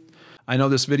know. I know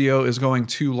this video is going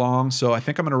too long, so I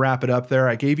think I'm going to wrap it up there.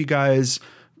 I gave you guys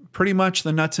pretty much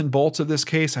the nuts and bolts of this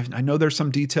case. I know there's some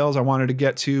details I wanted to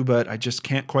get to, but I just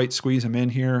can't quite squeeze them in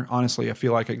here. Honestly, I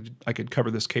feel like I could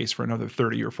cover this case for another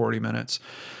 30 or 40 minutes.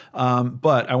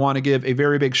 But I want to give a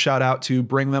very big shout out to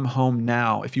Bring Them Home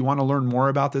Now. If you want to learn more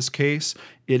about this case,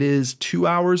 it is 2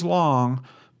 hours long,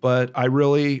 but I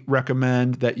really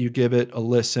recommend that you give it a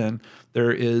listen.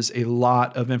 There is a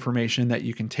lot of information that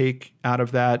you can take out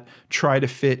of that, try to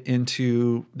fit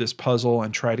into this puzzle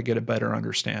and try to get a better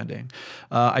understanding.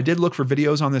 I did look for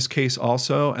videos on this case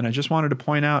also, and I just wanted to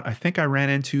point out, I think I ran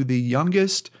into the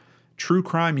youngest true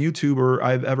crime YouTuber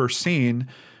I've ever seen.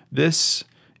 This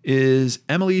is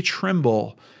Emily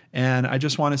Trimble. And I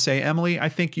just want to say, Emily, I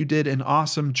think you did an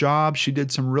awesome job. She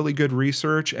did some really good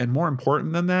research. And more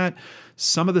important than that,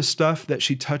 some of the stuff that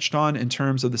she touched on in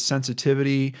terms of the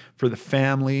sensitivity for the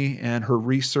family and her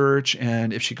research,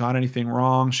 and if she got anything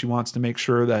wrong, she wants to make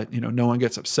sure that no one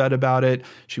gets upset about it.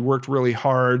 She worked really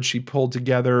hard. She pulled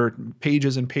together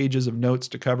pages and pages of notes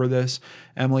to cover this.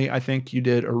 Emily, I think you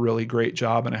did a really great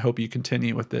job, and I hope you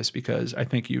continue with this because I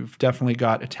think you've definitely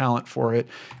got a talent for it,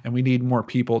 and we need more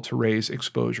people to raise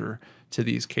exposure to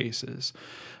these cases.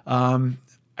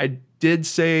 I did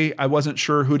say I wasn't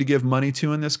sure who to give money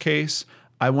to in this case.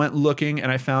 I went looking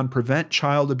and I found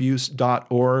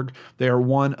preventchildabuse.org. They are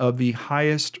one of the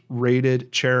highest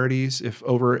rated charities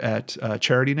over at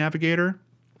Charity Navigator.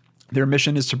 Their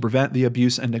mission is to prevent the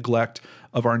abuse and neglect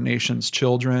of our nation's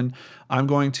children. I'm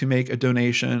going to make a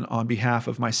donation on behalf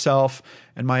of myself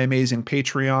and my amazing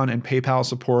Patreon and PayPal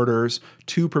supporters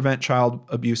to Prevent Child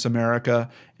Abuse America,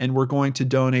 and we're going to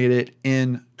donate it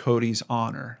in Cody's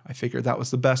honor. I figured that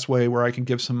was the best way where I can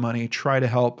give some money, try to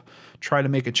help, try to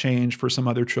make a change for some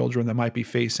other children that might be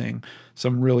facing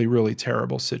some really, really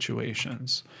terrible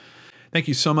situations. Thank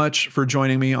you so much for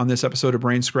joining me on this episode of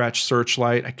Brainscratch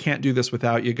Searchlight. I can't do this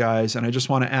without you guys, and I just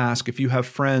want to ask, if you have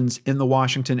friends in the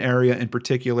Washington area in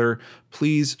particular,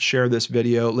 please share this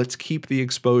video. Let's keep the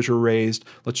exposure raised.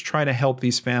 Let's try to help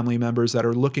these family members that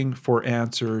are looking for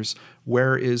answers.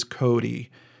 Where is Cody?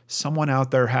 Someone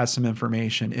out there has some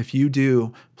information. If you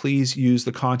do, please use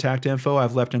the contact info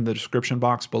I've left in the description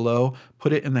box below.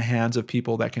 Put it in the hands of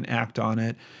people that can act on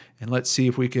it, and let's see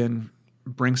if we can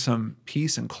bring some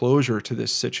peace and closure to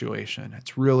this situation.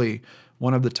 It's really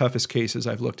one of the toughest cases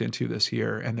I've looked into this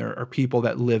year, and there are people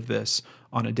that live this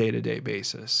on a day-to-day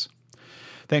basis.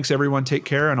 Thanks, everyone. Take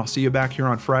care, and I'll see you back here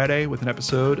on Friday with an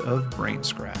episode of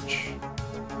Brainscratch.